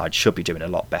Cardiff side should be doing a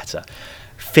lot better.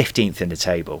 15th in the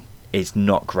table is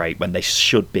not great when they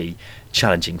should be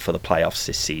challenging for the playoffs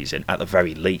this season at the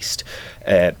very least.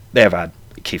 They've had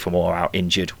Kiefer Moore out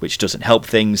injured, which doesn't help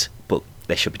things, but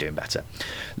they should be doing better.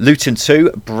 Luton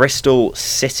 2, Bristol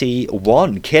City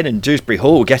 1. Kiernan Dewsbury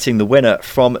Hall getting the winner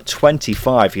from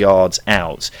 25 yards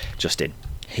out. Justin,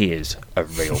 he is a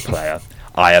real player.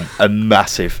 I am a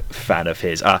massive fan of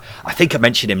his. I think I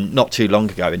mentioned him not too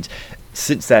long ago, and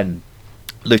since then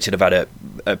Luton have had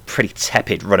a pretty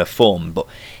tepid run of form, but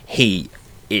he's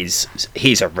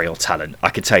a real talent. I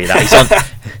can tell you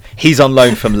that. He's on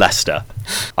loan from Leicester.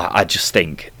 I just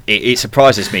think it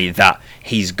surprises me that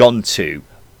he's gone to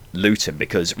Luton,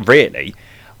 because really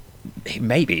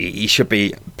maybe he should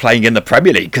be playing in the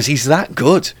Premier League, because he's that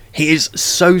good. He is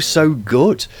so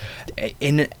good.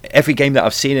 In every game that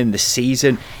I've seen in this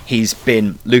season, he's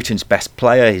been Luton's best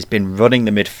player. He's been running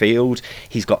the midfield.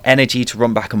 He's got energy to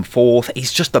run back and forth.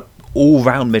 He's just an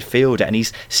all-round midfielder, and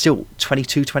he's still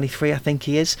 22, 23, I think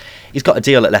he is. He's got a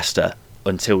deal at Leicester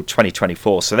until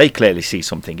 2024, so they clearly see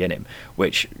something in him,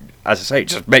 which, as I say,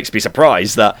 just makes me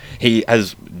surprised that he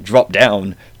has dropped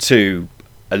down to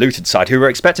a Luton side who were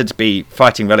expected to be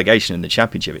fighting relegation in the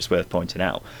Championship. It's worth pointing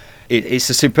out. It's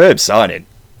a superb signing.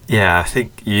 Yeah, I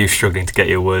think you struggling to get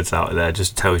your words out there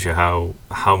just tells you how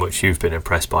much you've been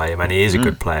impressed by him, and he is a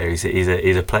good player. He's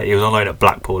a player. He was on loan at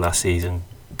Blackpool last season,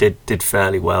 did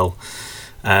fairly well,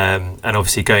 and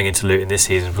obviously going into Luton this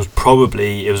season was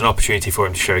an opportunity for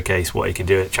him to showcase what he can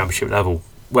do at Championship level.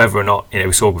 Whether or not,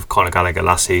 we saw with Conor Gallagher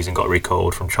last season, got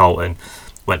recalled from Charlton,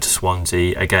 went to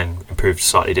Swansea, again improved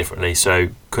slightly differently. So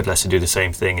could Leicester do the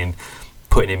same thing in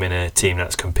putting him in a team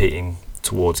that's competing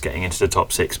towards getting into the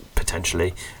top 6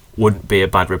 potentially? Wouldn't be a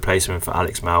bad replacement for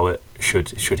Alex Mowat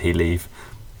should he leave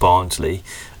Barnsley.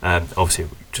 Obviously,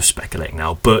 just speculating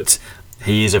now, but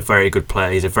he is a very good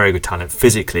player. He's a very good talent.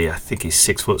 Physically, I think he's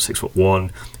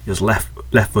 6'1". He's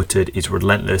left-footed. He's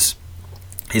relentless.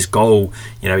 His goal,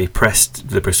 he pressed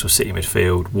the Bristol City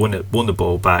midfield, won the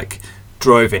ball back,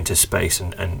 drove into space,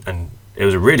 and it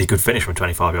was a really good finish from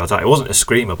 25 yards out. It wasn't a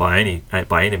screamer by any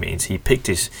means. He picked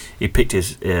his. It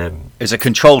was a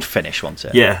controlled finish, wasn't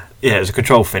it? Yeah, it was a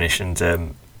controlled finish, and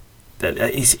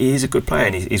he is a good player,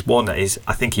 and he's one that is.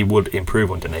 I think he would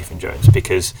improve under Nathan Jones,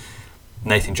 because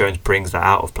Nathan Jones brings that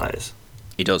out of players.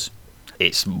 He does.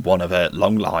 It's one of a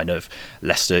long line of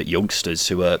Leicester youngsters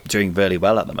who are doing really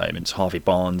well at the moment. Harvey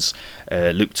Barnes,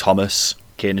 Luke Thomas,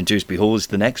 Kiernan Dewsbury Hall is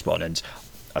the next one, and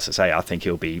as I say, I think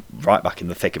he'll be right back in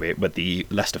the thick of it with the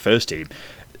Leicester first team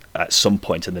at some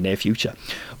point in the near future.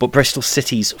 But Bristol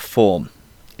City's form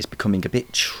is becoming a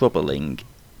bit troubling,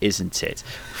 isn't it?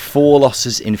 4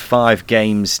 losses in 5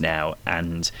 games now,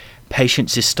 and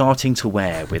patience is starting to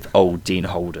wear with old Dean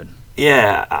Holden.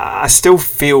 Yeah, I still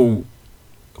feel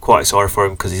quite sorry for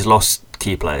him because he's lost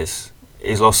key players.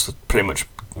 He's lost pretty much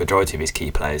majority of his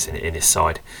key players in his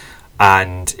side,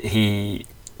 and the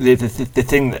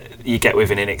thing that you get with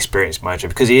an inexperienced manager,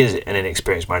 because he is an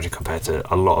inexperienced manager compared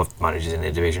to a lot of managers in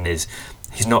the division, is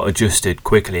he's not adjusted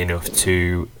quickly enough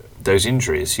to those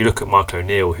injuries. You look at Michael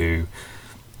O'Neill, who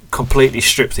completely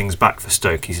stripped things back for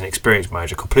Stoke. He's an experienced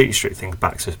manager, completely stripped things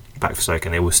back for Stoke,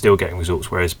 and they were still getting results,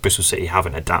 whereas Bristol City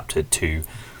haven't adapted to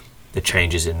the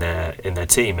changes in their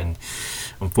team, and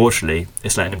unfortunately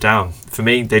it's letting them down. For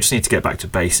me, they just need to get back to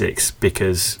basics,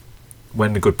 because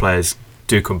when the good players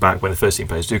do come back, when the first team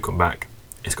players do come back,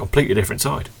 it's a completely different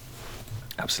side.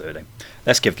 Absolutely.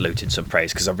 Let's give Luton some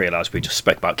praise, because I realised we just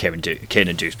spoke about Kieran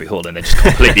Dewsbury Hall and then just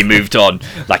completely moved on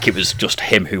like it was just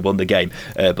him who won the game.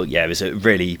 But yeah, it was a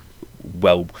really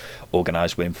well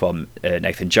organised win from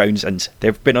Nathan Jones, and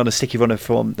they've been on a sticky runner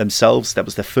from themselves. That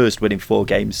was their first win in 4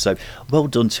 games, so well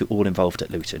done to all involved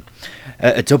at Luton.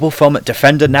 A double from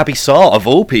defender Naby Sarr, of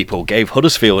all people, gave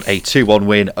Huddersfield a 2-1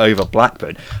 win over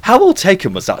Blackburn. How well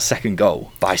taken was that second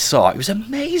goal by Sarr? It was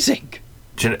amazing.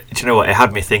 Do you know what? It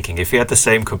had me thinking, if he had the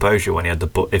same composure when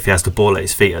if he has the ball at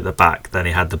his feet at the back, then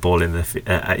he had the ball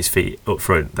at his feet up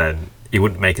front, then he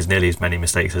wouldn't make nearly as many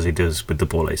mistakes as he does with the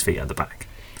ball at his feet at the back.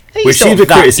 He's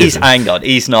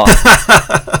not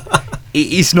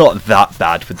he's not that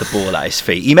bad with the ball at his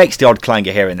feet. He makes the odd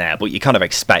clanger here and there, but you kind of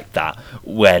expect that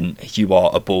when you are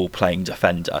a ball-playing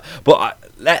defender. But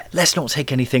let's not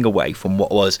take anything away from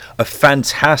what was a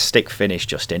fantastic finish,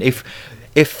 Justin.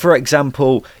 If, for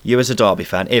example, you as a Derby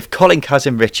fan, if Colin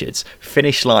Kazim-Richards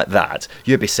finished like that,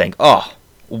 you'd be saying, oh,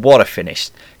 what a finish.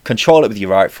 Control it with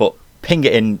your right foot, ping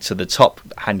it into the top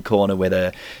hand corner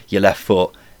with your left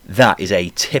foot. That is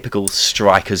a typical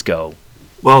striker's goal.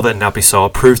 Well then, Naby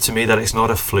Sarr, prove to me that it's not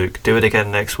a fluke. Do it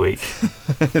again next week.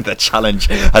 The challenge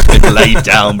has been laid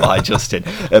down by Justin.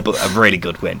 But a really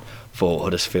good win for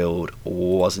Huddersfield,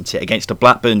 wasn't it? Against a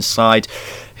Blackburn side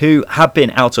who have been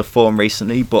out of form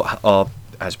recently, but are,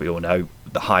 as we all know,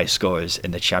 the highest scorers in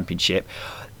the Championship.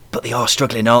 But they are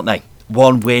struggling, aren't they?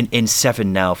 1 win in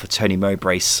 7 now for Tony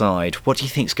Mowbray's side. What do you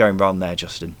think's going wrong there,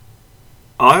 Justin?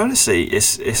 I honestly,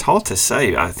 it's hard to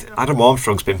say. Adam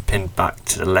Armstrong's been pinned back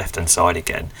to the left-hand side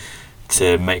again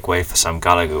to make way for Sam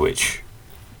Gallagher, which,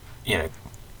 you know,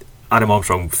 Adam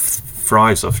Armstrong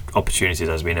thrives off opportunities,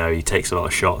 as we know. He takes a lot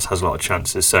of shots, has a lot of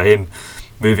chances. So him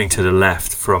moving to the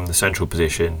left from the central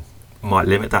position might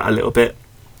limit that a little bit.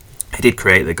 He did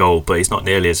create the goal, but he's not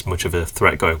nearly as much of a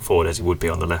threat going forward as he would be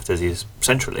on the left as he is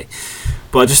centrally.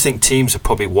 But I just think teams have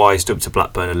probably wised up to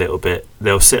Blackburn a little bit.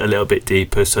 They'll sit a little bit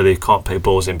deeper so they can't play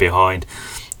balls in behind.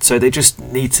 So they just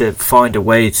need to find a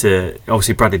way to...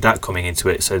 Obviously Bradley Dack coming into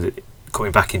it, so that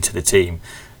coming back into the team,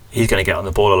 he's going to get on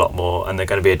the ball a lot more, and they're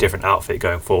going to be a different outfit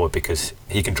going forward, because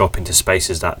he can drop into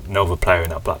spaces that no other player in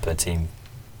that Blackburn team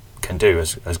can do,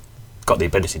 has got the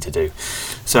ability to do.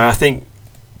 So I think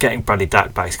getting Bradley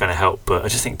Dack back is going to help, but I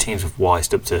just think teams have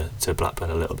wised up to Blackburn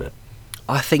a little bit.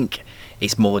 I think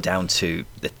it's more down to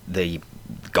the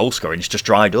goal scoring. It's just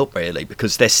dried up, really,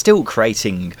 because they're still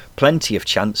creating plenty of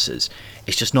chances.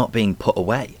 It's just not being put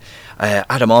away.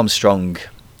 Adam Armstrong,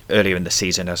 earlier in the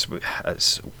season,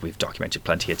 as we've documented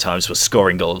plenty of times, was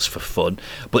scoring goals for fun,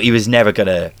 but he was never going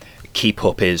to keep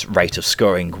up his rate of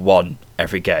scoring 1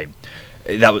 every game.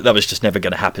 That was just never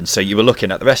going to happen. So you were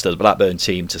looking at the rest of the Blackburn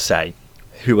team to say,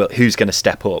 who's going to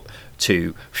step up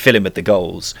to fill in with the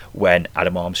goals when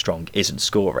Adam Armstrong isn't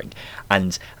scoring?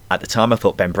 And at the time I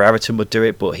thought Ben Brereton would do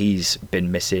it, but he's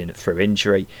been missing through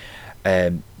injury,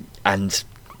 and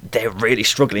they're really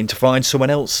struggling to find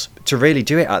someone else to really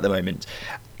do it at the moment.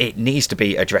 It needs to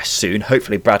be addressed soon.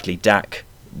 Hopefully Bradley Dack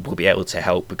will be able to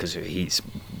help, because he's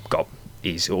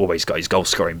always got his goal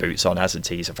scoring boots on, hasn't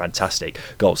he? He's a fantastic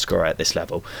goal scorer at this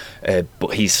level,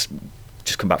 but he's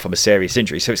just come back from a serious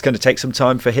injury, so it's going to take some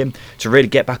time for him to really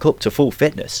get back up to full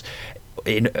fitness.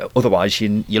 Otherwise,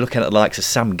 you're looking at the likes of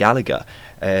Sam Gallagher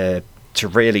to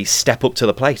really step up to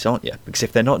the plate, aren't you? Because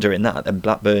if they're not doing that, then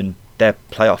Blackburn, their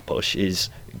playoff push is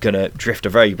going to drift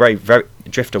away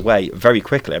very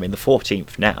quickly. I mean, the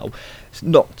 14th now, it's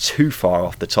not too far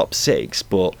off the top 6,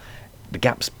 but the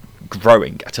gap's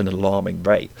growing at an alarming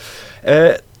rate.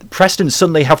 Preston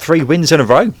suddenly have 3 wins in a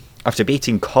row after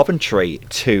beating Coventry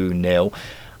 2-0.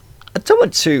 I don't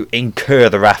want to incur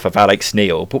the wrath of Alex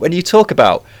Neil, but when you talk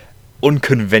about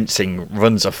unconvincing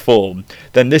runs of form,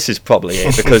 then this is probably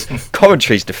it, because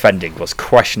Coventry's defending was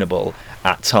questionable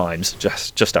at times,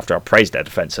 just after I praised their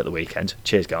defence at the weekend.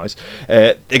 Cheers, guys.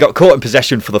 They got caught in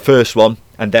possession for the first one,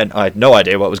 and then I had no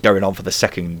idea what was going on for the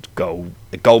second goal,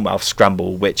 a goalmouth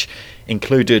scramble, which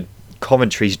included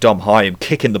Coventry's Dom Hyam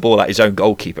kicking the ball at his own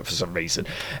goalkeeper for some reason.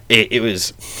 It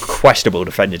was questionable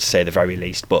defending, to say the very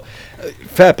least, but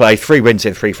fair play, 3 wins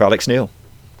in 3 for Alex Neil.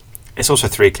 It's also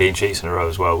 3 clean sheets in a row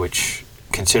as well, which,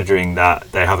 considering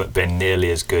that they haven't been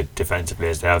nearly as good defensively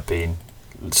as they have been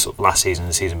sort of last season and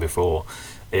the season before,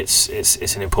 it's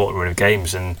an important run of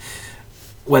games. And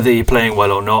whether you're playing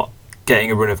well or not,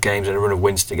 getting a run of games and a run of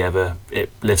wins together, it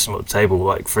lifts them up the table.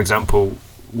 Like, for example,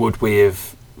 would we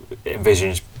have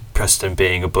envisioned Preston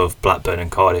being above Blackburn and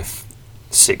Cardiff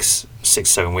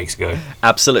 6-7 weeks ago?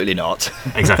 Absolutely not.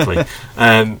 Exactly.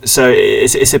 So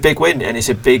it's a big win, and it's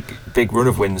a big run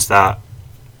of wins that,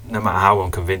 no matter how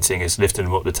unconvincing, has lifted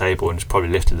them up the table and has probably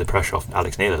lifted the pressure off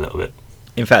Alex Neil a little bit.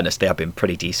 In fairness, they have been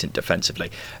pretty decent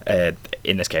defensively.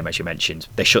 In this game, as you mentioned,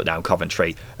 they shut down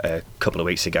Coventry a couple of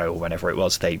weeks ago, or whenever it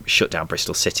was. They shut down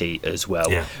Bristol City as well.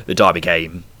 Yeah. The Derby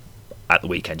game at the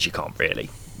weekend, you can't really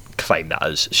claim that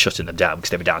as shutting them down, because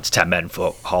they were down to 10 men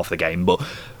for half the game, but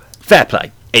fair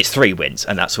play. It's 3 wins,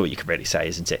 and that's all you can really say,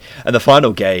 isn't it? And the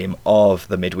final game of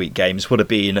the midweek games would have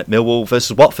been Millwall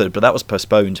versus Watford, but that was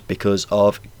postponed because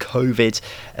of COVID.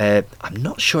 I'm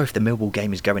not sure if the Millwall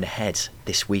game is going ahead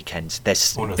this weekend.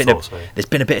 There's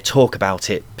been a bit of talk about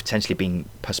it potentially being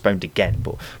postponed again,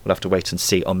 but we'll have to wait and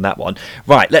see on that one.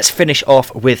 Right, let's finish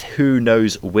off with Who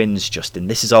Knows Wins, Justin.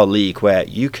 This is our league where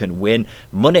you can win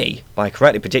money by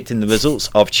correctly predicting the results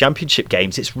of championship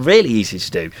games. It's really easy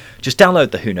to do. Just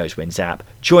download the Who Knows Wins app,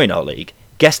 join our league,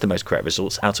 guess the most correct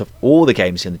results out of all the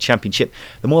games in the championship.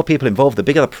 The more people involved, the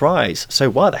bigger the prize.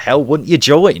 So why the hell wouldn't you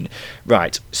join?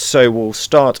 Right, so we'll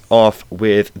start off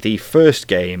with the first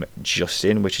game,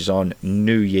 Justin, which is on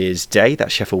New Year's Day.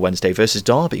 That's Sheffield Wednesday versus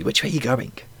Derby. Which way are you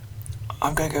going?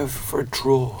 I'm going to go for a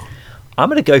draw. I'm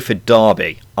going to go for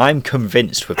Derby. I'm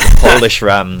convinced with the Polish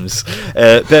Rams.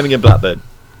 Birmingham Blackburn.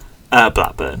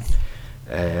 Blackburn.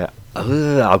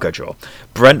 I'll go draw.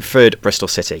 Brentford Bristol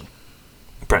City.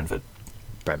 Brentford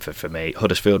for me.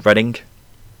 Huddersfield Reading.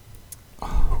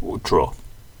 Draw.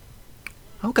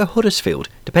 I'll go Huddersfield.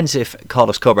 Depends if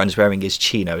Carlos Corberan's wearing his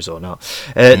chinos or not.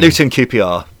 Luton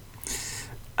QPR.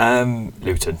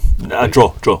 Luton.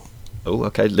 Draw. Oh,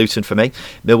 okay. Luton for me.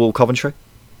 Millwall Coventry.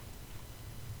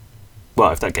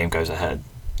 Well, if that game goes ahead.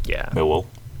 Yeah. Millwall.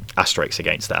 Asterix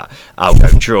against that. I'll go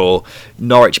draw.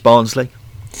 Norwich Barnsley.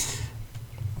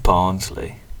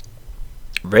 Barnsley.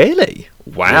 Really?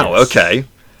 Wow, yes. Okay.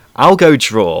 I'll go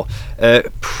draw.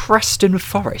 Preston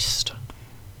Forest.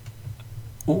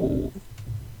 Ooh.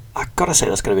 I've got to say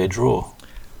that's going to be a draw.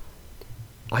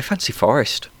 I fancy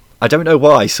Forest. I don't know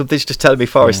why. Something's just telling me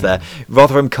Forest there.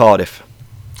 Rotherham Cardiff.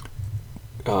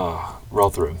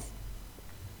 Rotherham.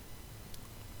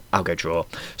 I'll go draw.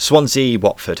 Swansea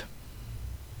Watford.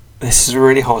 This is a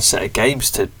really hard set of games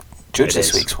to judge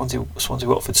this week. Swansea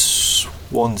Watford.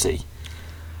 Swansea.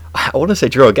 I want to say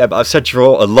draw again, but I've said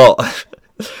draw a lot.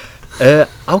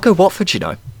 I'll go Watford, you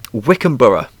know. Wycombe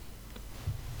Borough.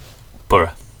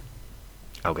 Borough.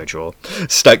 I'll go draw.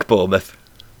 Stoke Bournemouth.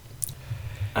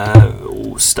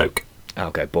 Stoke.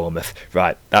 I'll go Bournemouth.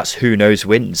 Right, that's Who Knows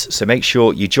Wins. So make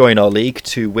sure you join our league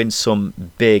to win some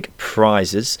big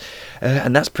prizes.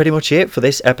 And that's pretty much it for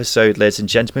this episode, ladies and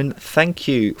gentlemen. Thank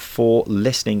you for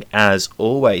listening as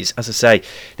always. As I say,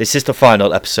 this is the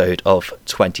final episode of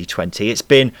 2020. It's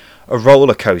been a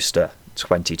roller coaster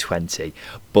 2020,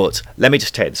 but let me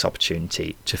just take this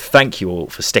opportunity to thank you all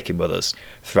for sticking with us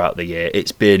throughout the year.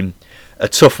 It's been a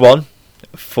tough one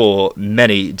for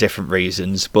many different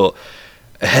reasons, but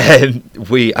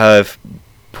we have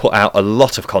put out a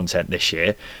lot of content this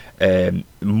year,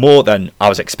 more than I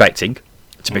was expecting,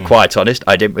 to be quite honest.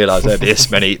 I didn't realise there'd be this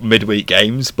many midweek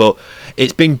games, but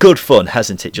it's been good fun,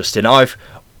 hasn't it, Justin?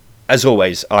 As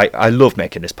always, I love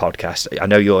making this podcast. I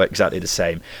know you're exactly the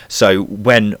same. So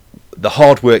when the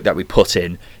hard work that we put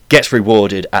in gets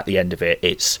rewarded at the end of it,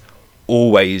 it's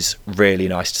always really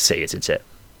nice to see, isn't it?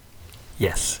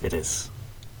 Yes, it is.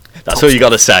 That's all you got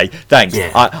to say. Thanks.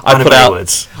 Yeah, I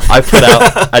put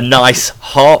out a nice,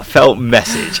 heartfelt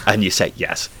message, and you say,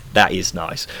 yes, that is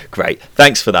nice. Great.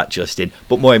 Thanks for that, Justin.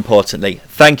 But more importantly,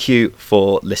 thank you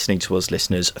for listening to us,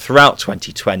 listeners, throughout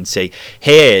 2020.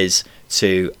 Here's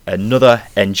to another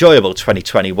enjoyable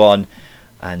 2021,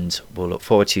 and we'll look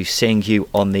forward to seeing you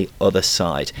on the other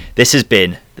side. This has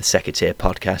been the Second Tier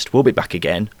Podcast. We'll be back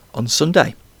again on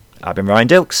Sunday. I've been Ryan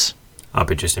Dilks. I've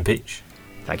been Justin Peach.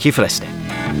 Thank you for listening.